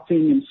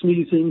coughing and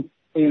sneezing,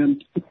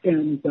 and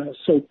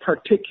so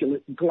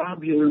particulate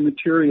globular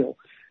material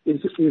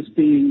is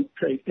being.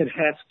 It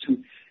has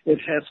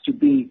to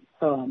be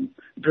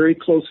very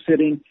close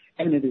fitting,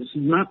 and it is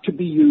not to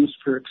be used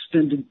for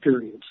extended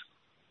periods.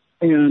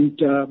 And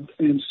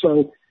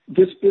so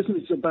this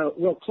business about,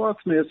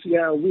 cloth masks,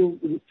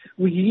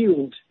 we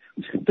yield,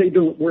 they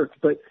don't work,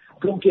 but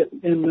go get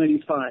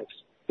N95s.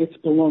 It's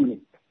baloney.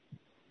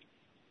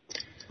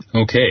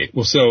 Okay.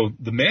 Well, so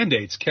the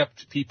mandates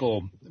kept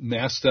people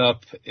masked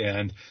up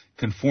and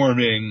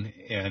conforming,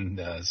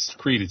 and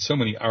created so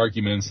many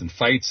arguments and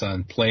fights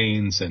on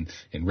planes and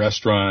in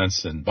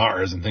restaurants and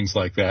bars and things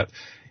like that.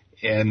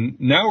 And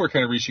now we're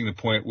kind of reaching the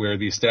point where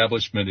the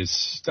establishment is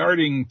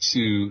starting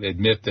to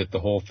admit that the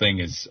whole thing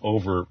is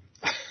over.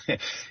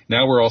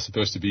 Now we're all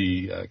supposed to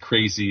be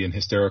crazy and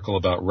hysterical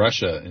about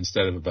Russia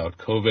instead of about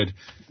COVID.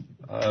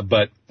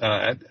 But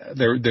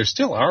there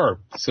still are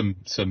some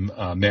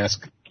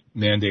mask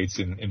mandates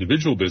in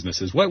individual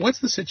businesses.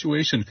 What's the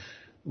situation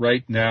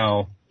right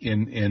now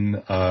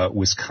in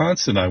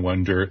Wisconsin, I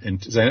wonder?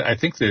 And I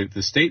think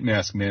the state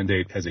mask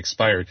mandate has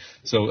expired.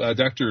 So,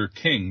 Dr.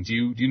 King,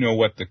 do you know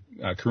what the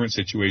current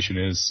situation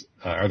is?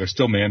 Are there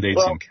still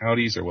mandates in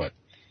counties or what?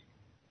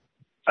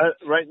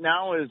 Right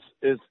now is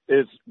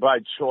by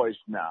choice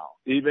now.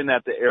 Even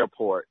at the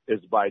airport,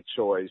 it's by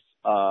choice.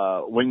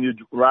 When you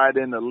ride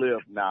in the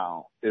lift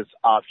now, it's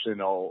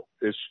optional.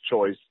 It's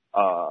choice.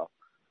 And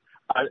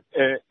I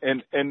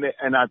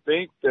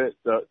think that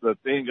the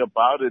thing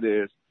about it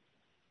is,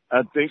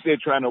 I think they're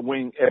trying to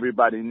wing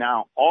everybody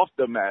now off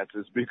the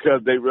masks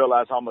because they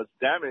realize how much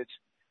damage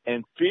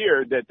and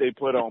fear that they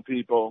put on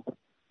people,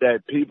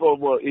 that people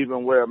will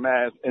even wear a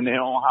mask in their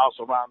own house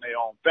around their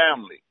own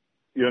family,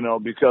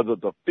 because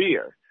of the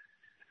fear.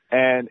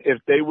 And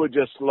if they would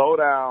just slow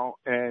down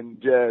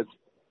and just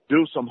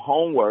do some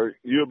homework,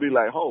 you'll be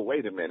like, oh,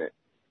 wait a minute.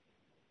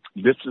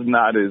 This is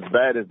not as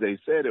bad as they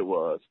said it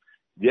was.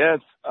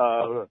 Yes,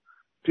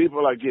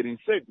 people are getting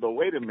sick, but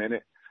wait a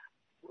minute.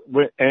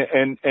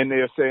 And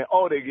they're saying,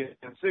 oh, they're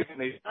getting sick, and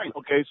they think,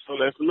 okay, so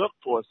let's look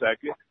for a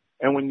second.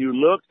 And when you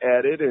look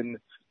at it, and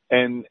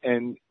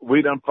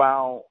we done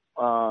found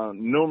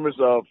numerous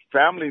of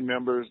family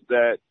members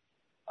that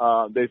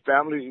their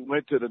family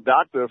went to the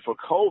doctor for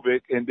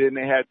COVID, and then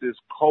they had this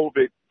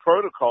COVID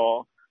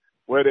protocol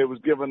where they was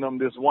giving them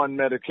this one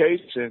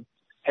medication,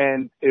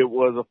 and it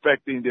was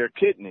affecting their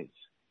kidneys.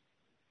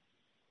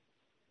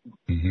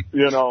 Mm-hmm.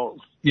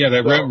 Yeah,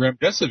 that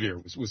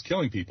remdesivir was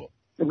killing people.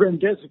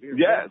 Remdesivir.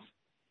 Yes.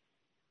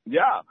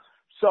 Yeah.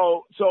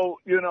 So,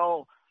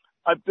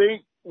 I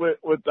think with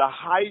the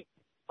height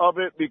of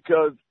it,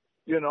 because,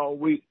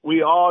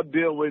 we all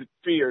deal with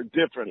fear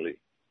differently.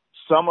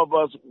 Some of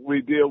us,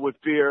 we deal with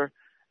fear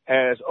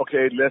as,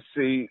 okay, let's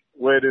see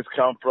where this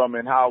comes from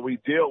and how we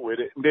deal with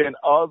it. And then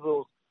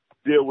others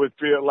deal with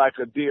fear like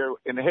a deer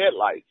in the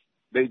headlights.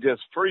 They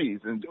just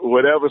freeze, and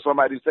whatever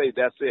somebody say,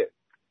 that's it.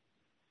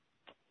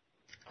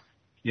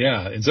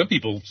 Yeah, and some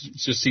people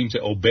just seem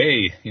to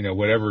obey,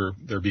 whatever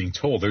they're being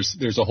told.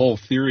 There's a whole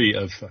theory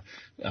of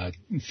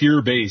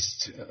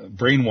fear-based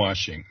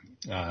brainwashing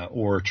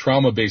or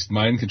trauma-based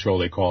mind control,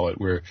 they call it,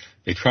 where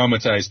they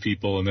traumatize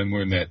people, and then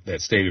we're in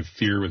that state of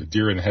fear with a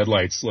deer in the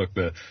headlights. Look,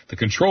 the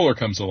controller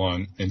comes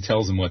along and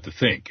tells them what to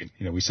think.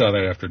 And, we saw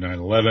that after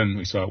 9/11.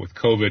 We saw it with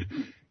COVID.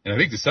 And I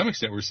think to some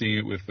extent we're seeing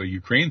it with the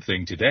Ukraine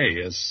thing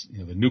today as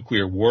the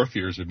nuclear war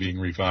fears are being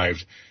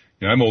revived.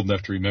 I'm old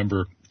enough to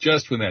remember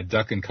just when that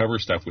duck and cover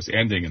stuff was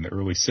ending in the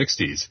early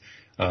 60s.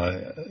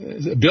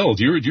 Bill,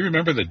 do you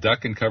remember the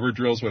duck and cover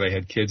drills where they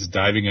had kids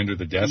diving under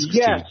the desks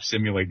to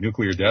simulate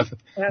nuclear death?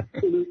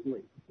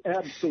 Absolutely.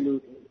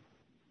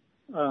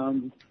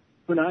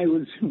 When I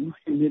was in my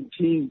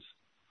mid-teens,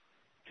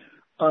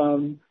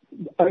 I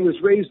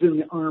was raised in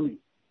the Army.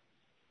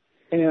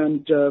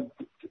 And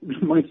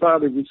my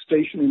father was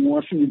stationed in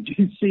Washington,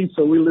 D.C.,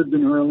 so we lived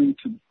in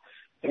Arlington.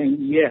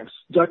 And yes,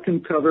 duck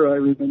and cover I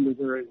remember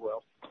very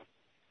well.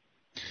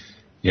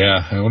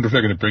 Yeah, I wonder if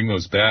they're going to bring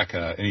those back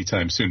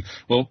anytime soon.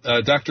 Well,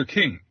 Dr.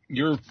 King,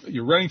 you're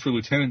running for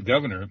lieutenant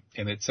governor,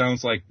 and it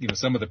sounds like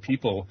some of the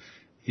people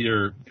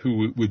here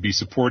who would be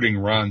supporting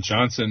Ron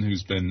Johnson,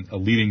 who's been a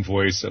leading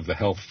voice of the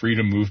health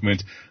freedom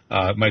movement,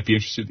 might be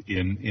interested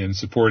in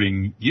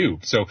supporting you.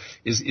 So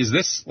is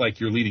this like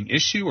your leading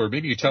issue, or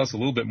maybe you tell us a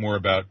little bit more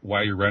about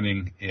why you're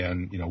running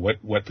and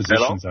what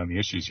positions on the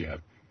issues you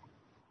have?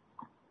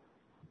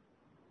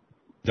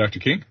 Dr.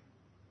 King?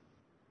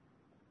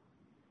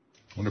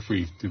 I wonder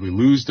if did we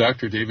lose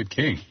Dr. David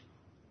King?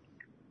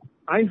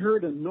 I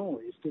heard a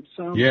noise that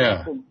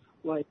sounded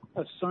like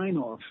a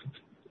sign-off.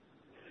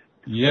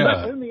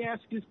 Yeah. Let me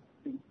ask you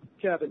something,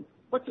 Kevin.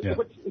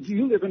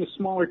 You live in a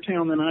smaller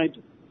town than I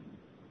do.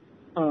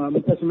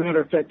 As a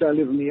matter of fact, I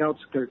live in the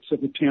outskirts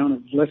of a town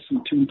of less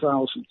than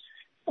 2,000.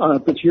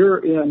 But you're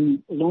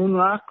in Lone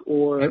Rock,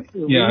 or?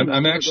 Yeah,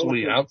 I'm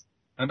actually out.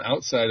 I'm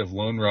outside of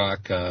Lone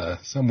Rock,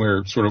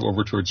 somewhere sort of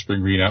over towards Spring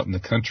Green, out in the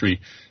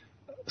country.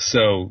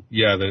 So,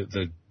 yeah,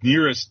 the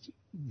nearest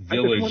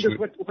village. I just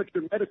wonder what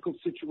your medical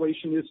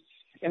situation is,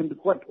 and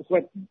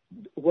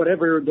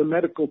whatever the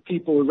medical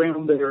people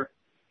around there,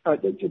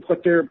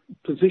 what their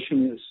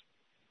position is.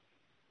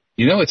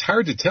 It's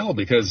hard to tell,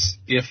 because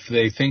if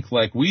they think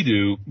like we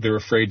do, they're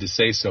afraid to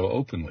say so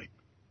openly.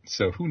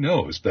 So who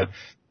knows? But,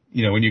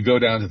 when you go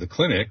down to the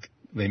clinic,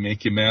 they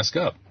make you mask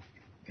up.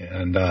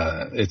 And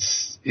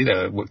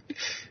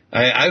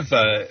I've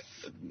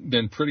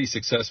been pretty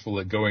successful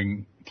at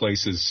going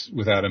places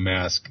without a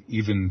mask,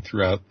 even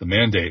throughout the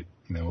mandate,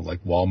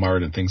 like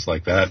Walmart and things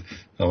like that.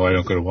 Although I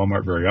don't go to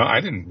Walmart very often.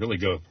 I didn't really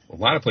go a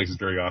lot of places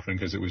very often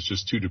because it was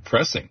just too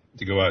depressing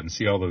to go out and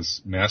see all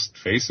those masked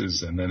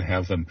faces and then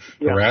have them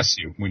harass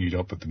you when you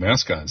don't put the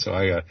mask on. So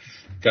I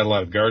got a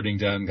lot of gardening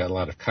done, got a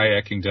lot of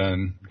kayaking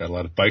done, got a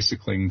lot of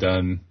bicycling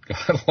done,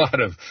 got a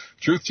lot of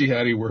truth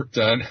jihadi work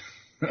done.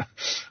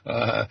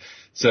 If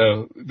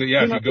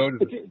you go to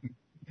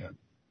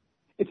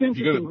it's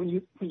interesting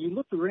when you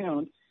look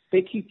around,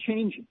 they keep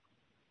changing,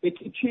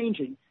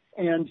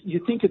 and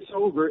you think it's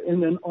over,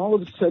 and then all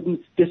of a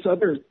sudden this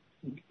other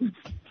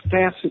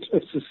facet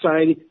of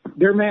society,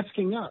 they're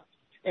masking up,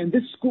 and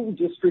this school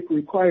district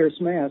requires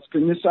masks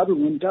and this other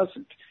one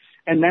doesn't,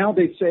 and now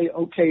they say,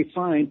 okay,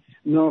 fine,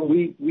 no,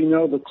 we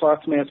know the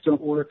cloth masks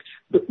don't work,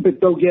 but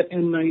go get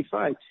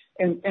N95,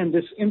 and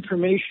this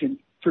information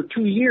for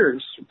 2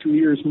 years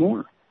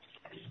more,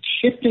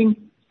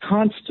 shifting,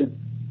 constant,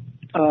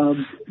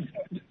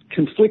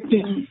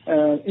 conflicting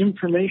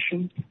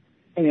information,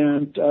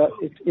 and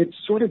it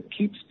sort of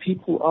keeps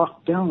people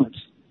off balance.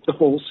 The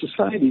whole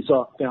society's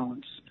off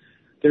balance.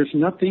 There's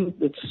nothing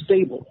that's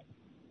stable.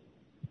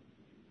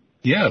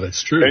 Yeah,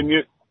 that's true.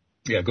 And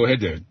go ahead,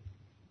 David.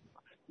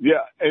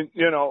 Yeah, and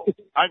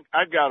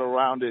I got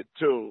around it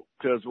too,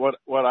 because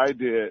what I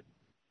did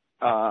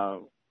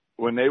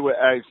when they would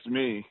ask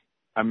me,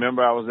 I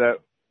remember I was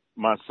at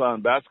my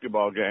son's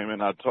basketball game,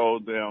 and I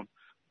told them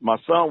my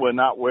son would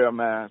not wear a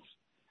mask,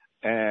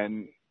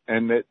 and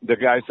the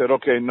guy said,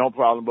 okay, no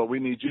problem, but we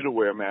need you to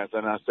wear a mask.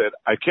 And I said,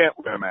 I can't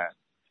wear a mask.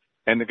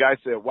 And the guy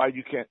said, why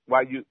you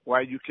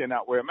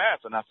cannot wear a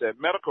mask? And I said,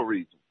 medical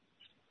reasons.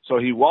 So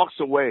he walks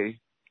away,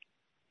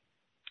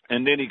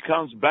 and then he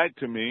comes back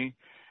to me,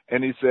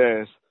 and he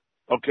says,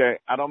 okay,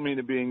 I don't mean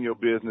to be in your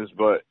business,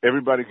 but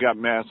everybody got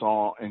masks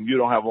on, and you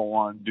don't have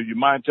one. Do you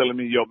mind telling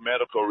me your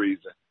medical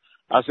reason?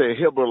 I said,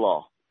 Hibber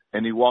law.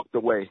 And he walked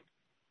away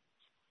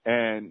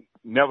and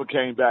never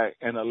came back.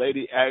 And a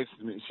lady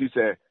asked me, she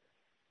said,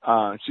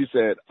 I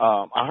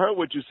heard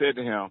what you said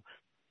to him.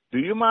 Do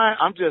you mind?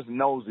 I'm just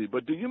nosy,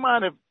 but do you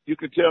mind if you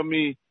could tell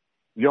me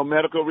your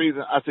medical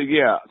reason? I said,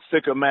 yeah,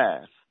 sick of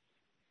masks.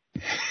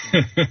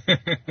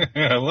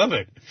 I love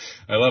it.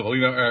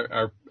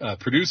 Our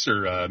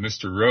producer,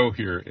 Mr. Rowe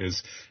here,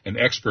 is an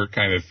expert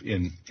kind of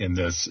in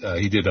this.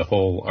 He did a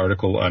whole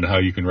article on how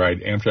you can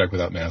ride Amtrak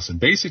without masks. And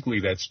basically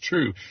that's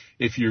true.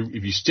 If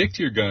you stick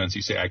to your guns,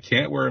 you say, I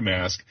can't wear a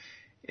mask,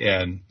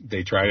 and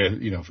they try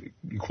to,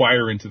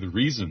 inquire into the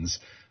reasons,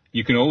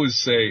 you can always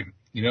say,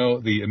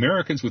 the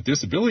Americans with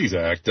Disabilities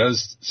Act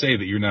does say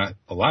that you're not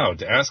allowed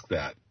to ask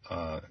that.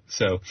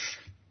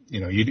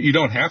 You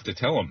don't have to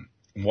tell them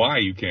why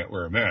you can't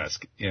wear a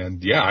mask.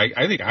 And yeah,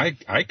 I think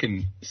I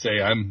can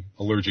say I'm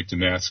allergic to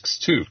masks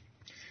too.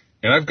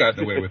 And I've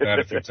gotten away with that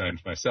a few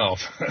times myself.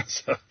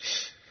 So,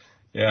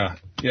 yeah.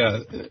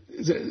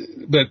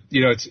 But,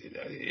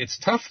 it's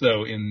tough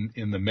though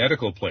in the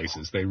medical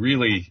places. They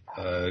really,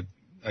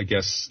 I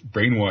guess,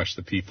 brainwash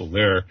the people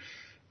there.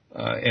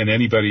 And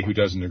anybody who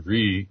doesn't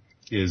agree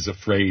is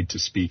afraid to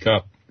speak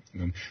up.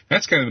 And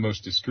that's kind of the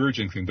most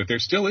discouraging thing, but there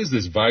still is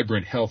this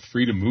vibrant health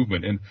freedom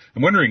movement. And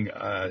I'm wondering,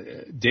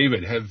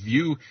 David, have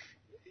you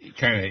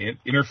kind of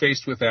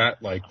interfaced with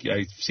that? Like,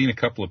 I've seen a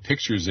couple of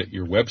pictures at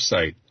your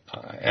website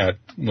at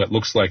what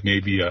looks like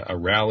maybe a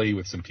rally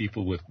with some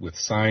people with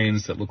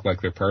signs that look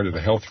like they're part of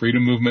the health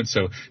freedom movement.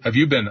 So have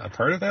you been a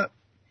part of that?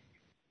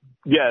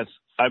 Yes.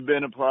 I've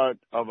been a part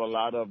of a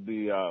lot of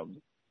the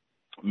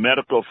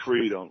medical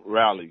freedom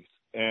rallies,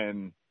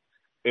 and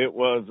it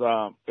was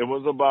about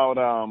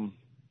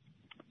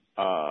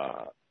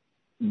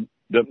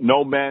the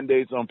no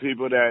mandates on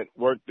people that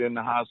worked in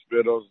the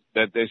hospitals,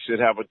 that they should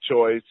have a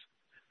choice.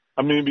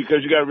 I mean,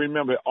 because you got to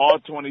remember, all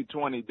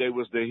 2020 they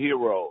was the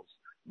heroes,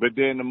 but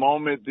then the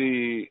moment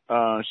the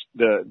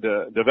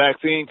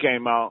vaccine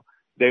came out,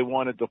 they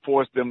wanted to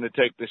force them to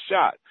take the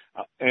shot,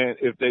 and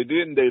if they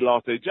didn't, they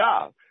lost their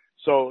job.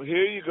 So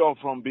here you go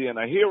from being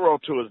a hero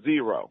to a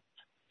zero.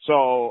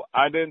 So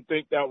I didn't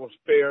think that was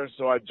fair,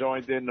 so I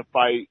joined in the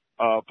fight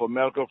for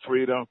medical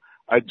freedom.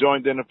 I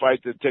joined in the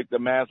fight to take the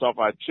mask off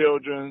our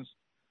children.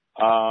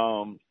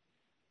 I'm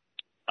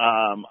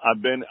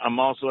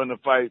also in the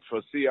fight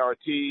for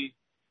CRT.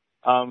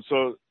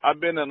 So I've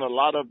been in a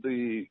lot of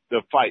the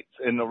fights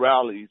and the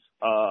rallies,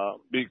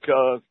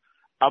 because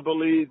I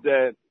believe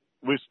that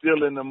we're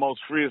still in the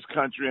most freest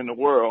country in the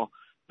world,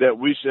 that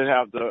we should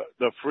have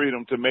the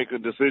freedom to make a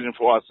decision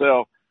for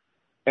ourselves.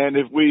 And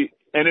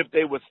if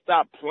they would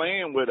stop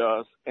playing with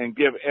us and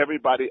give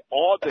everybody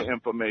all the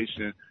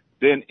information,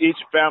 then each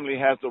family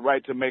has the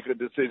right to make a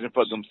decision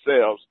for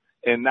themselves,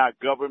 and not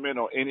government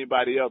or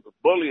anybody else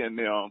bullying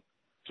them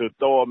to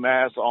throw a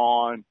mask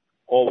on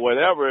or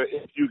whatever,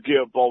 if you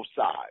give both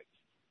sides.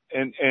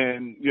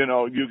 And you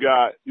know, you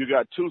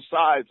got two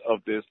sides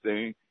of this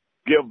thing.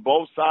 Give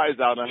both sides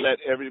out and let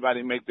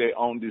everybody make their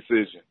own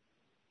decision.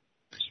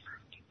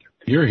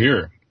 Hear,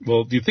 hear.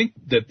 Well, do you think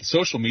that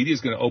social media is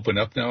going to open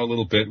up now a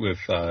little bit with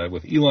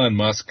Elon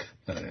Musk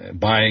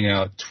buying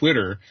out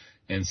Twitter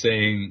and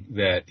saying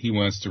that he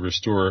wants to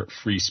restore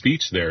free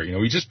speech there? You know,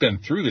 we've just been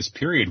through this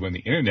period when the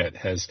internet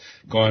has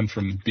gone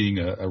from being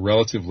a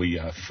relatively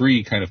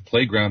free kind of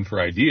playground for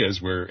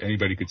ideas where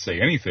anybody could say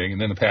anything, and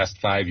then the past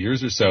 5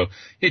 years or so,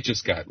 it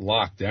just got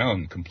locked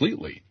down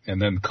completely. And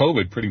then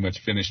COVID pretty much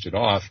finished it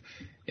off.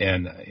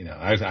 And, you know,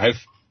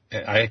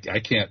 I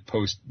can't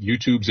post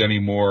YouTubes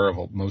anymore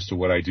of most of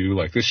what I do.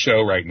 Like this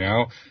show right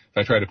now, if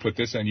I try to put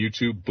this on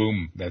YouTube,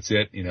 boom, that's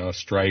it. You know,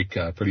 strike.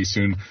 Pretty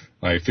soon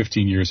my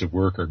 15 years of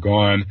work are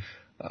gone.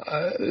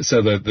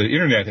 So the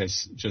internet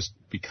has just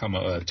become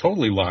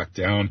totally locked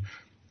down,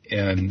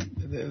 and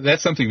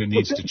that's something that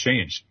needs to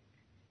change.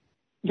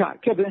 Yeah,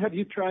 Kevin, have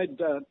you tried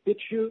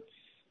BitChute?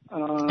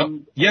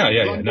 Yeah.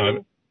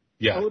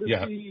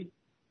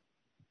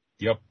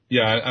 Yep.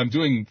 Yeah, I'm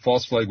doing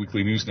False Flag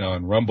Weekly News now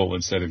on Rumble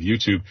instead of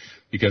YouTube,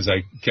 because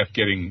I kept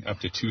getting up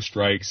to 2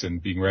 strikes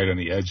and being right on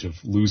the edge of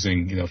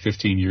losing,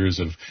 15 years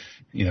of,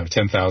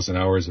 10,000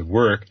 hours of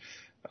work.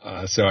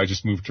 So I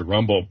just moved to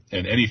Rumble,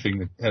 and anything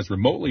that has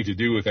remotely to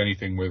do with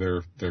anything where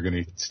they're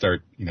going to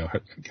start,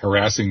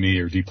 harassing me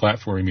or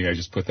deplatforming me, I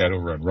just put that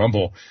over on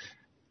Rumble,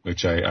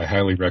 which I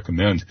highly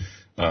recommend.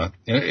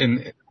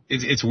 And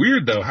it's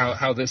weird though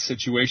how this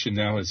situation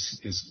now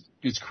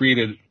it's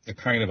created a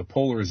kind of a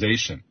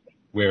polarization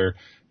where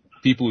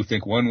people who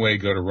think one way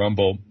go to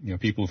Rumble,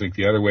 people who think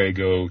the other way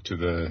go to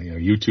the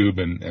YouTube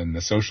and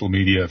the social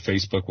media,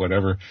 Facebook,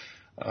 whatever.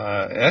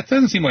 That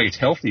doesn't seem like it's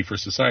healthy for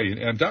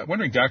society. And I'm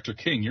wondering, Dr.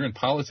 King, you're in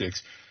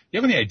politics. Do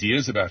you have any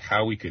ideas about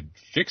how we could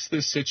fix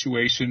this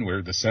situation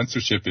where the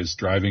censorship is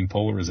driving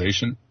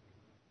polarization?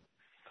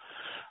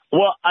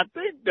 Well, I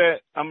think that,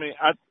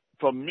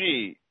 for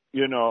me,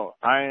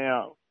 I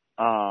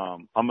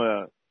am, I'm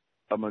a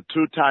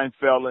 2-time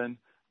felon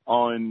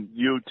on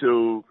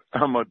YouTube.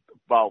 I'm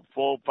about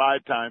 4 or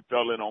 5-time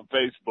felon on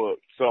Facebook.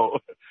 So,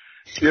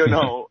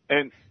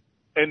 and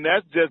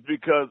that's just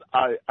because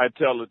I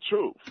tell the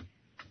truth.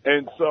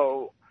 And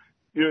so,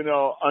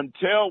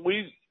 until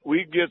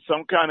we get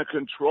some kind of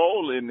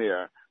control in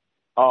there,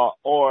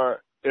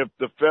 or if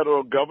the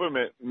federal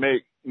government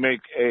make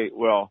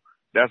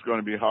that's going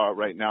to be hard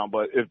right now,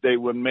 but if they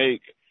would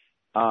make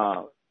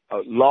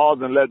laws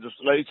and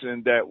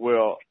legislation that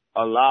will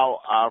allow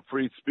our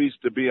free speech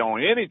to be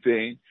on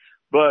anything,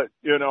 but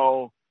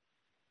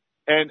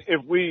and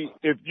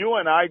if you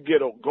and I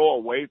go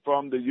away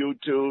from the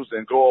YouTubes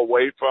and go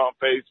away from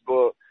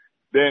Facebook,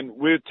 then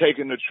we're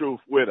taking the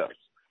truth with us.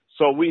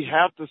 So we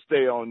have to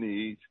stay on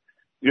these.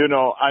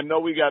 I know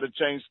we got to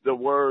change the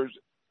words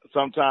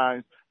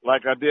sometimes,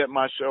 like I did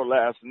my show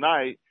last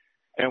night,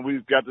 and we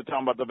got to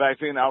talk about the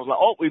vaccine. I was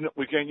like,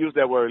 we can't use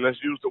that word. Let's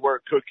use the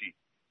word cookie.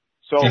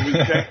 So we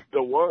changed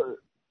the word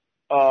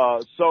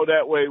so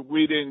that way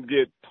we didn't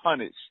get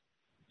punished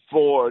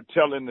for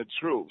telling the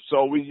truth.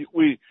 So we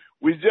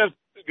just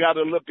got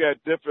to look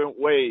at different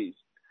ways.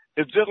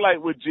 It's just like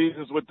with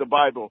Jesus with the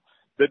Bible.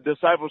 The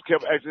disciples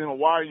kept asking him,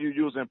 why are you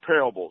using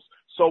parables?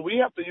 So we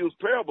have to use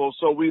parables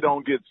so we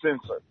don't get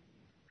censored.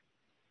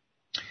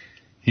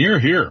 Hear,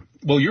 hear.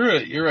 Well,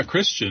 you're a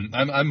Christian.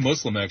 I'm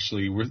Muslim,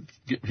 actually. We're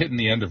hitting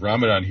the end of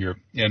Ramadan here.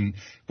 And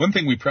one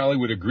thing we probably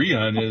would agree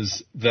on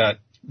is that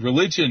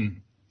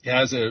religion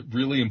has a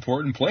really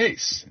important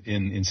place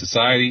in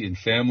society, in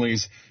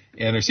families.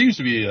 And there seems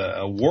to be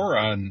a war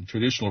on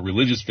traditional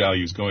religious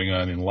values going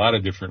on in a lot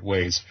of different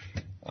ways.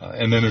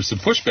 And then there's some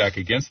pushback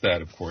against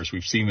that, of course.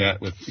 We've seen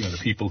that with the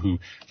people who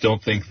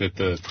don't think that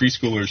the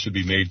preschoolers should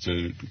be made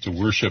to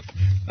worship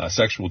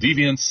sexual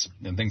deviants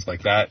and things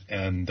like that.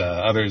 And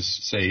others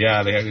say,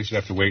 they should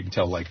have to wait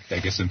until, like, I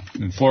guess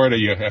in Florida,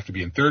 you have to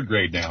be in third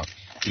grade now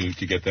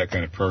to get that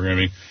kind of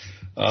programming.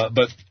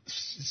 But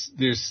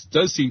there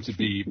does seem to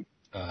be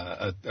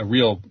a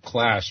real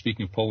clash,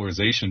 speaking of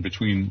polarization,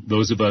 between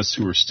those of us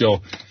who are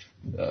still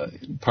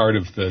part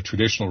of the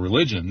traditional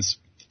religions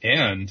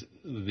and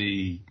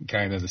the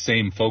kind of the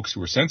same folks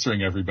who are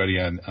censoring everybody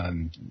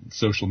on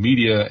social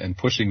media and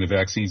pushing the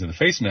vaccines and the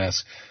face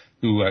masks,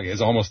 who is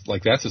almost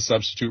like that's a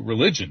substitute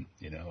religion,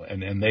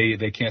 and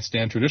they can't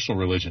stand traditional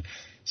religion.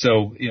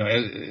 So,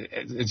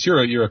 it's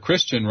you're a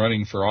Christian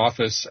running for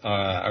office.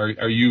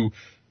 Are you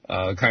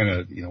kind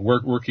of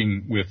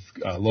working with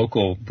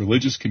local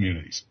religious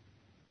communities?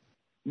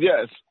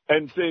 Yes,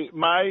 and see,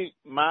 my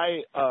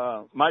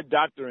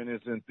doctorate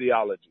is in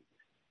theology,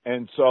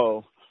 and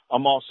so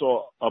I'm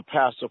also a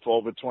pastor for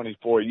over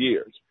 24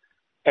 years.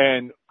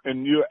 And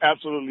you're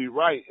absolutely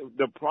right.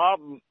 The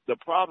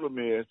problem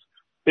is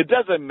it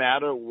doesn't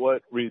matter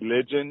what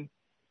religion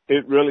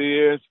it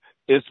really is.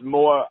 It's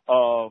more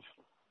of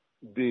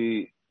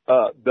the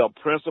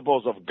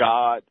principles of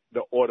God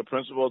or the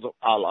principles of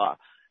Allah,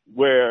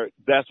 where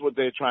that's what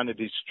they're trying to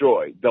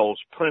destroy, those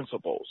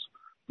principles.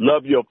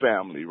 Love your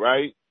family,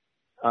 right?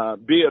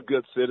 Be a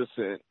good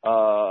citizen.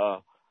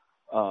 Love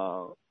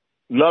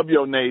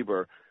your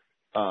neighbor.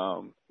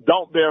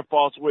 Don't bear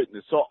false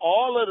witness. So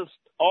all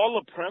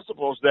the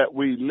principles that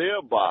we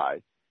live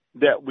by,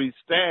 that we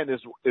stand,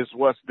 is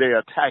what they're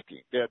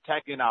attacking. They're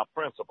attacking our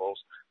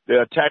principles.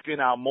 They're attacking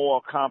our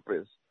moral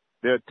compass.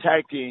 They're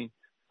attacking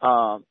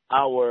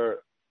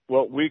our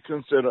what we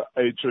consider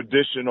a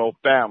traditional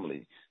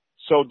family.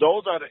 So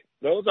those are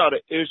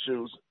the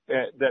issues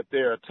that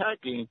they're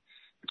attacking.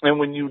 And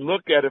when you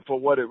look at it for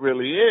what it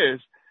really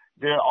is,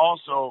 they're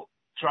also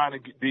trying to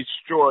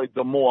destroy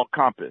the moral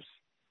compass.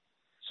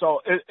 So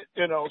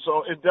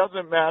it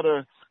doesn't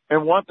matter.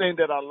 And one thing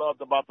that I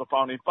loved about the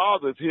founding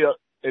fathers here,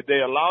 they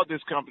allowed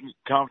this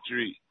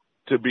country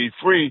to be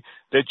free,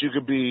 that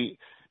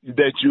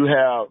you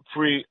have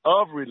free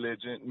of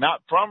religion,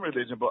 not from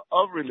religion, but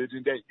of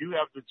religion, that you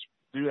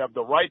have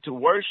the right to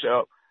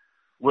worship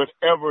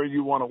whatever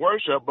you want to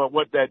worship. But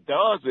what that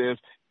does is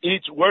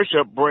each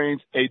worship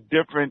brings a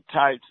different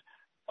types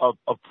of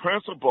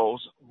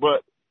principles.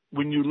 But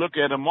when you look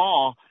at them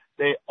all,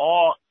 they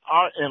all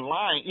are in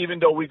line, even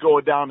though we go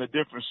down a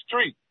different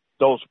street.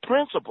 Those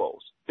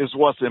principles is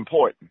what's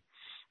important.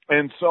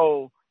 And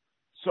so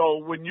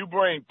when you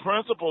bring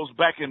principles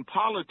back in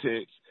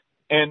politics,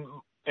 and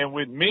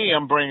with me,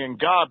 I'm bringing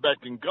God back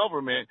in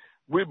government,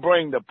 we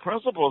bring the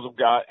principles of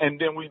God, and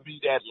then we be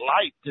that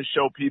light to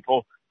show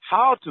people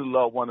how to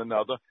love one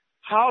another,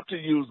 how to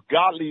use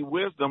godly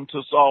wisdom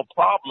to solve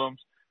problems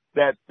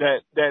that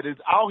is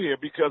out here,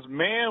 because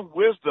man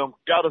wisdom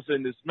got us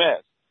in this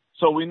mess.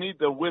 So we need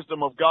the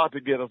wisdom of God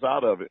to get us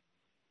out of it.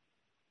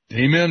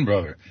 Amen,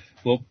 brother.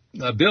 Well,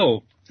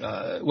 Bill,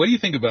 what do you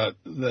think about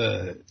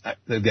the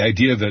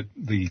idea that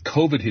the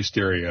COVID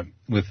hysteria,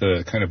 with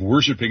the kind of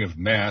worshiping of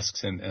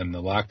masks and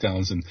the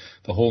lockdowns and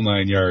the whole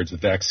 9 yards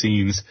of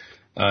vaccines,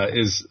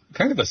 is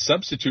kind of a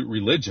substitute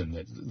religion?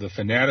 That the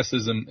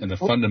fanaticism and the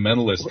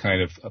fundamentalist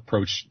kind of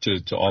approach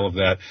to all of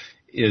that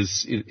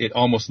it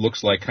almost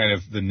looks like kind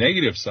of the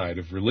negative side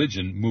of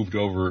religion moved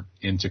over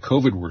into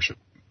COVID worship.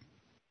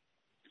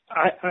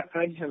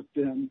 I have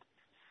been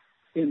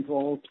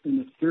involved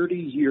in a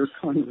 30-year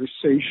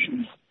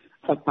conversation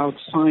about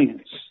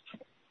science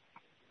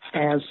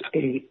as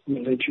a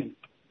religion.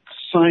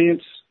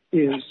 Science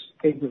is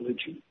a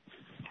religion.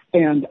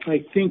 And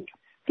I think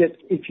that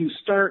if you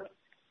start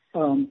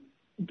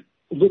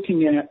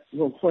looking at,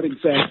 well, what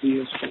exactly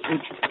is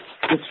religion?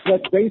 It's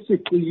what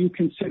basically you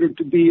consider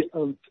to be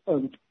of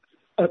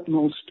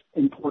utmost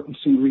importance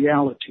in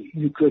reality.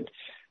 You could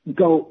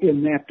go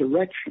in that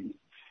direction.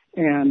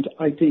 And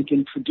I think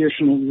in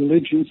traditional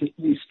religions, at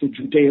least the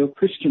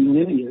Judeo-Christian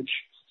lineage,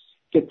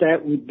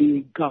 that would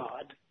be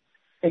God.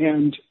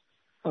 And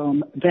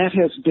that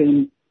has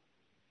been,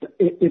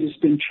 it has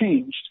been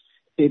changed.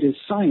 It is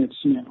science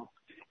now.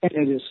 And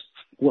it is,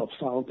 well,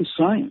 follow the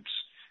science.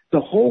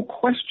 The whole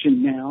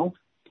question now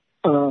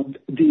of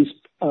these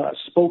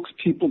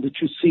spokespeople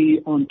that you see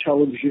on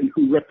television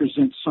who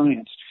represent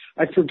science.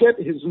 I forget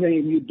his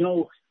name. You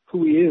know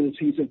who he is.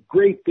 He's a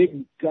great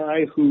big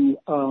guy who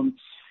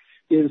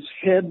is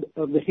head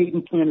of the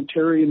Hayden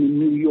Planetarium in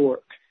New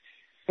York.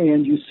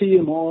 And you see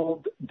him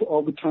all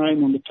the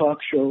time on the talk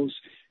shows.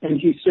 And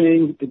he's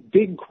saying the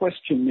big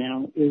question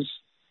now is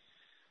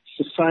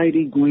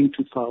society going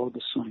to follow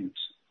the science?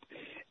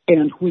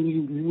 And when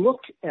you look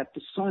at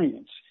the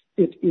science,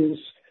 it is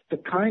the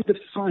kind of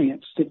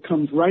science that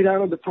comes right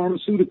out of the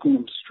pharmaceutical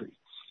industry.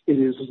 It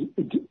is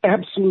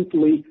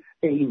absolutely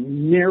a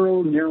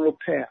narrow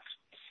path.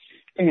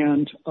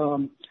 And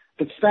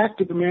the fact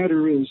of the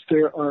matter is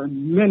there are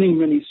many,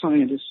 many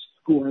scientists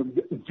who are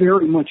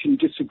very much in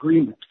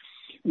disagreement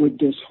with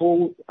this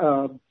whole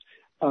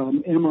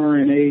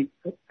mRNA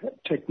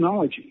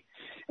technology.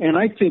 And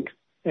I think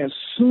as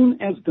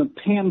soon as the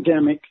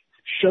pandemic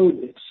showed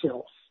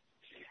itself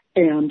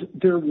and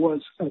there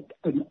was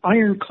an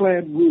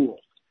ironclad rule,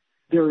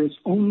 there is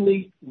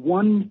only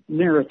one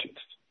narrative,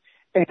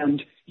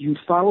 and you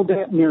follow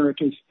that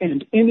narrative,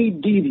 and any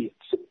deviance,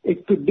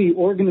 it could be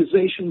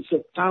organizations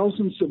of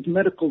thousands of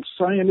medical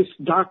scientists,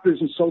 doctors,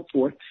 and so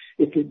forth,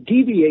 if it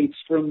deviates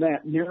from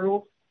that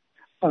narrow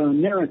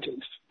narrative,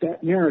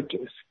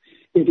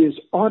 it is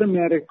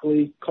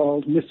automatically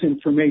called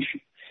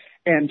misinformation.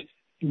 And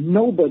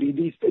nobody,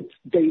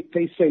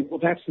 they say, well,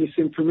 that's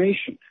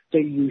misinformation.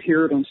 You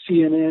hear it on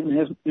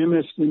CNN,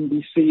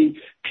 MSNBC,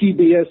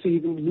 PBS,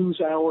 even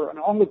NewsHour, and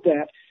all of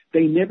that.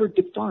 They never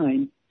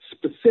define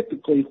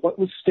specifically what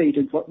was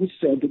stated, what was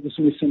said that was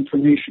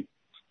misinformation.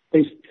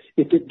 If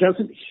it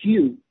doesn't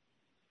hew,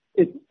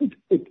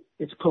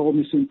 it's called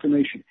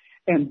misinformation.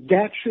 And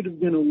that should have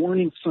been a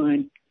warning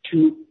sign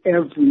to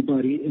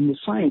everybody in the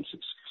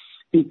sciences,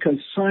 because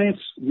science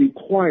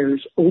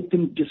requires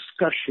open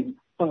discussion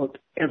of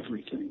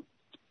everything.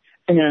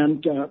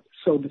 And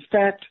so the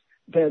fact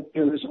that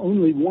there is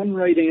only one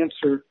right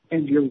answer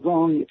and you're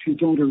wrong if you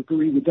don't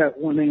agree with that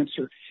one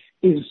answer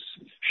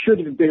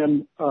should have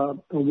been a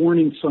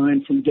warning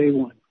sign from day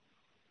one.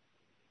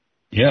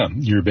 Yeah,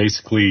 you're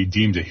basically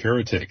deemed a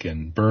heretic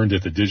and burned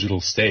at the digital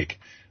stake.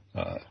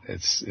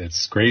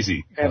 It's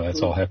crazy how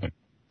that's all happened.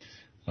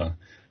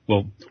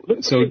 Look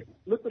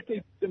what they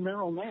did to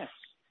Merrill Nass.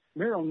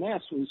 Merrill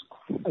Nass was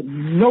a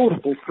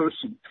notable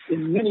person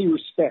in many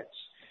respects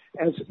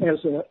as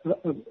a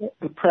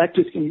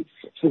practicing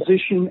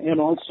physician and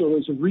also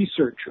as a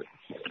researcher.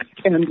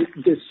 And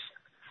this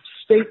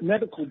state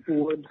medical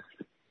board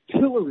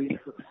pilloried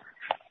her.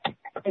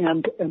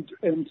 And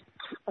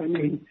I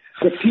mean,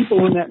 the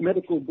people on that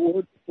medical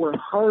board were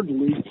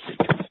hardly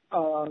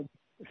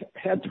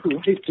had the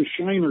right to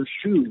shine her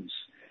shoes.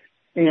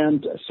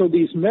 And so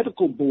these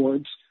medical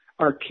boards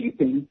are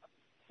keeping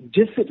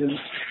dissident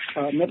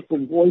medical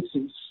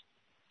voices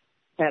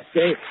at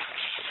bay.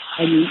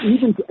 I mean,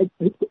 even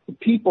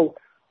people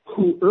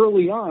who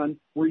early on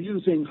were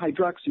using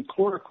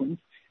hydroxychloroquine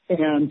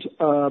and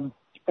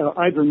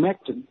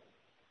ivermectin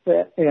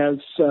as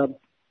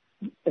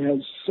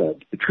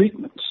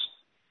treatments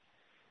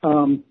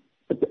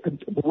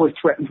were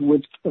threatened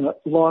with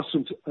loss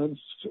of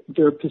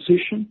their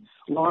position,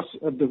 loss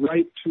of the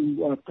right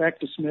to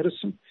practice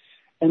medicine.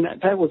 And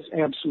that was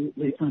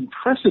absolutely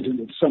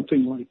unprecedented,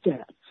 something like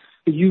that.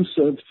 The use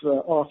of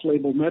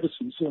off-label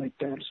medicines like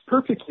that is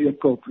perfectly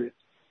appropriate.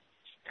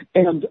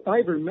 And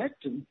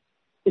ivermectin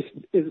is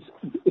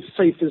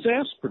safe as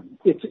aspirin.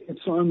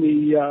 It's on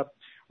the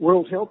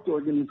World Health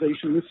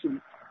Organization list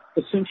of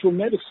essential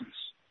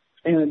medicines.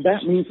 And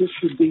that means it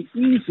should be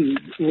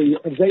easily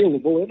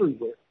available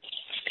everywhere.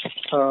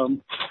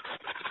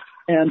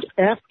 And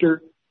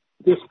after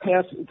this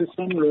past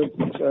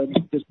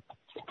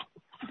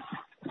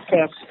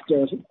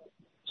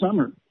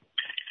summer,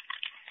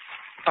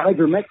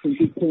 ivermectin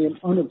became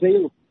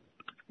unavailable.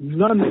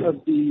 None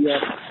of the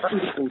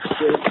articles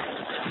did.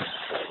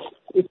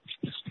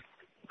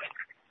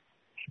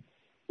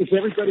 Is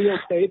everybody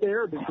okay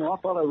there? There's an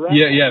awful lot of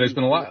Yeah. There's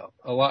been a lot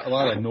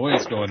of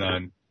noise going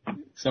on.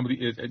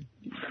 Somebody,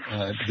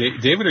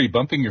 David, are you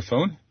bumping your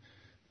phone?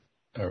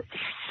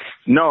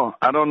 No,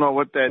 I don't know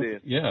what that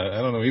is. Yeah,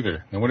 I don't know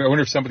either. I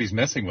wonder if somebody's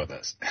messing with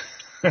us.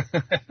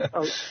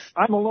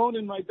 I'm alone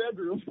in my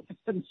bedroom,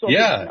 and so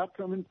it's not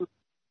coming through.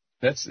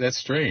 That's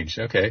strange.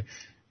 Okay,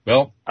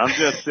 well, I'm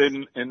just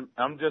sitting in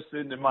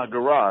my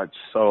garage.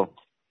 So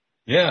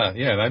yeah,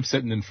 and I'm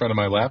sitting in front of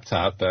my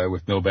laptop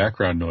with no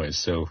background noise.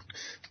 So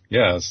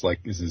yeah, it's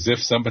as if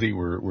somebody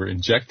were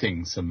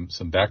injecting some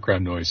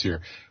background noise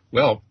here.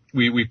 Well,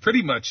 we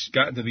pretty much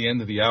gotten to the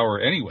end of the hour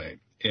anyway,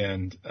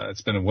 and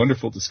it's been a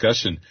wonderful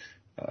discussion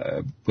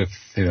with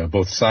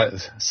both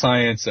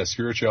science,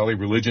 spirituality,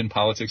 religion,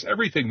 politics,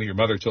 everything that your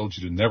mother told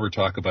you to never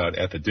talk about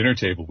at the dinner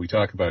table. We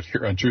talk about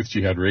here on Truth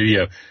Jihad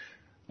Radio.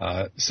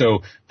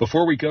 So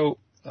before we go,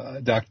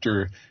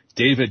 Dr.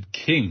 David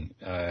King,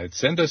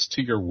 send us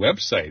to your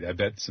website. I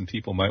bet some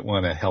people might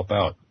want to help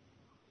out.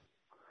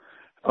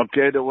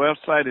 Okay, the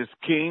website is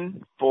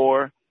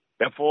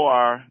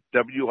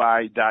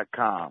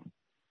king4forwi.com.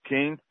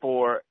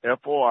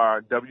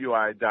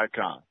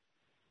 king4forwi.com.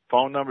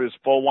 Phone number is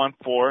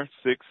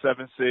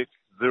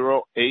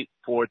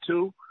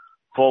 414-676-0842.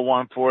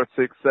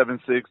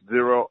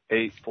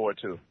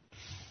 414-676-0842.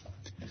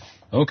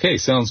 Okay,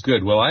 sounds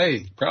good. Well,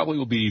 I probably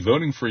will be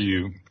voting for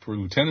you for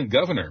lieutenant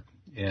governor,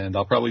 and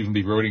I'll probably even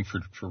be voting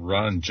for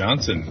Ron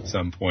Johnson at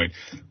some point,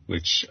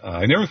 which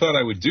I never thought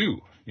I would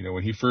do.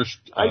 When he first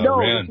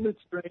ran. Isn't it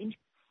strange?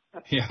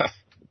 Yeah.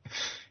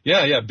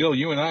 Bill,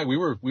 you and I, we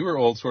were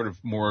all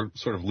more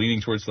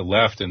leaning towards the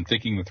left and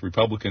thinking that the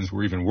Republicans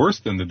were even worse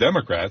than the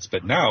Democrats,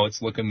 but now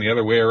it's looking the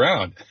other way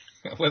around.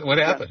 What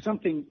happened? That's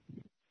something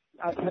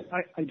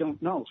I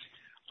don't know.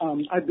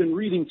 I've been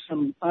reading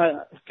some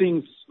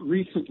things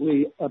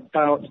recently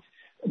about,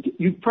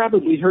 you've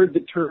probably heard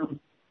the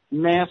term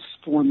mass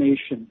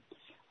formation.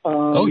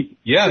 I'm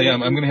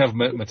going to have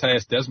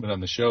Matthias Desmond on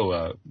the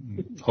show,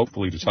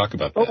 hopefully to talk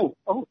about that.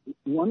 Oh,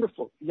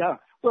 wonderful. Yeah.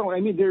 Well, I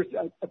mean, there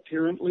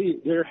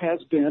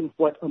has been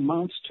what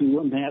amounts to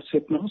a mass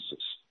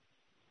hypnosis.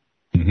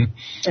 Mm-hmm.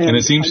 And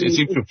it seems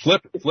to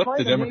flip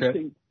the Democrat.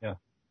 Amazing. Yeah.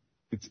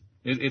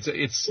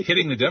 It's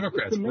hitting the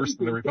Democrats worse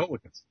than the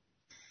Republicans.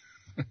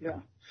 Yeah.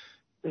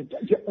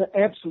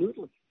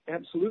 Absolutely.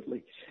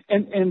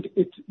 And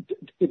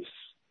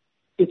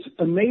it's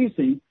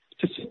amazing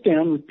to sit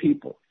down with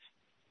people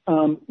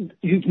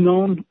you've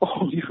known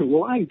all your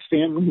life,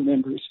 family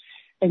members,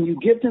 and you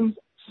give them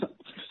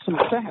some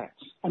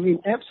facts. I mean,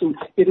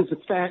 absolutely, it is a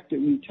fact,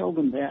 and you tell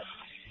them that,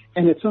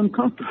 and it's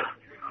uncomfortable.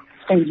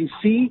 And you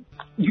see,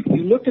 you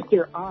look at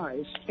their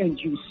eyes, and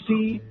you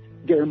see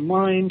their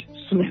mind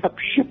snap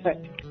shut.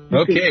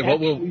 Okay,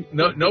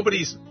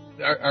 nobody's.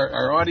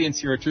 Our audience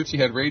here at Truth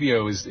Jihad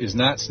Radio is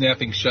not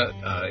snapping shut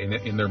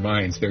in their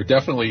minds. They're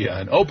definitely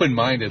an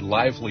open-minded,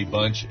 lively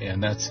bunch,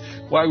 and that's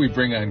why we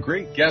bring on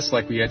great guests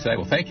like we had tonight.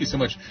 Well, thank you so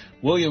much,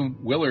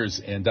 William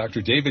Willers and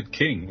Dr. David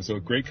King. It was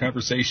a great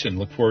conversation.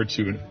 Look forward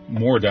to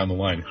more down the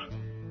line.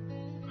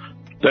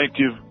 Thank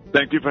you.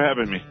 Thank you for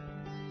having me.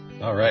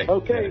 All right.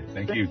 Okay.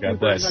 Thank you. God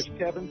bless. Thank you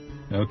very much, Kevin.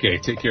 Okay.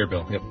 Take care,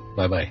 Bill. Yep.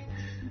 Bye-bye.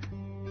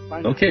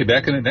 Bye now. Okay,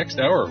 back in the next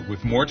hour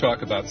with more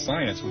talk about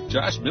science with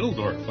Josh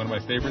Middledorf, one of my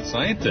favorite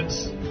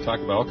scientists. We talk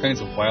about all kinds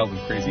of wild and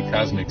crazy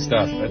cosmic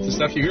stuff. That's the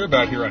stuff you hear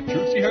about here on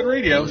Truth Jihad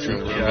Radio.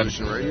 TruthJihad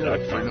Radio,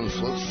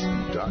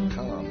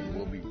 freedomslips.com.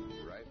 We'll be right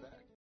back.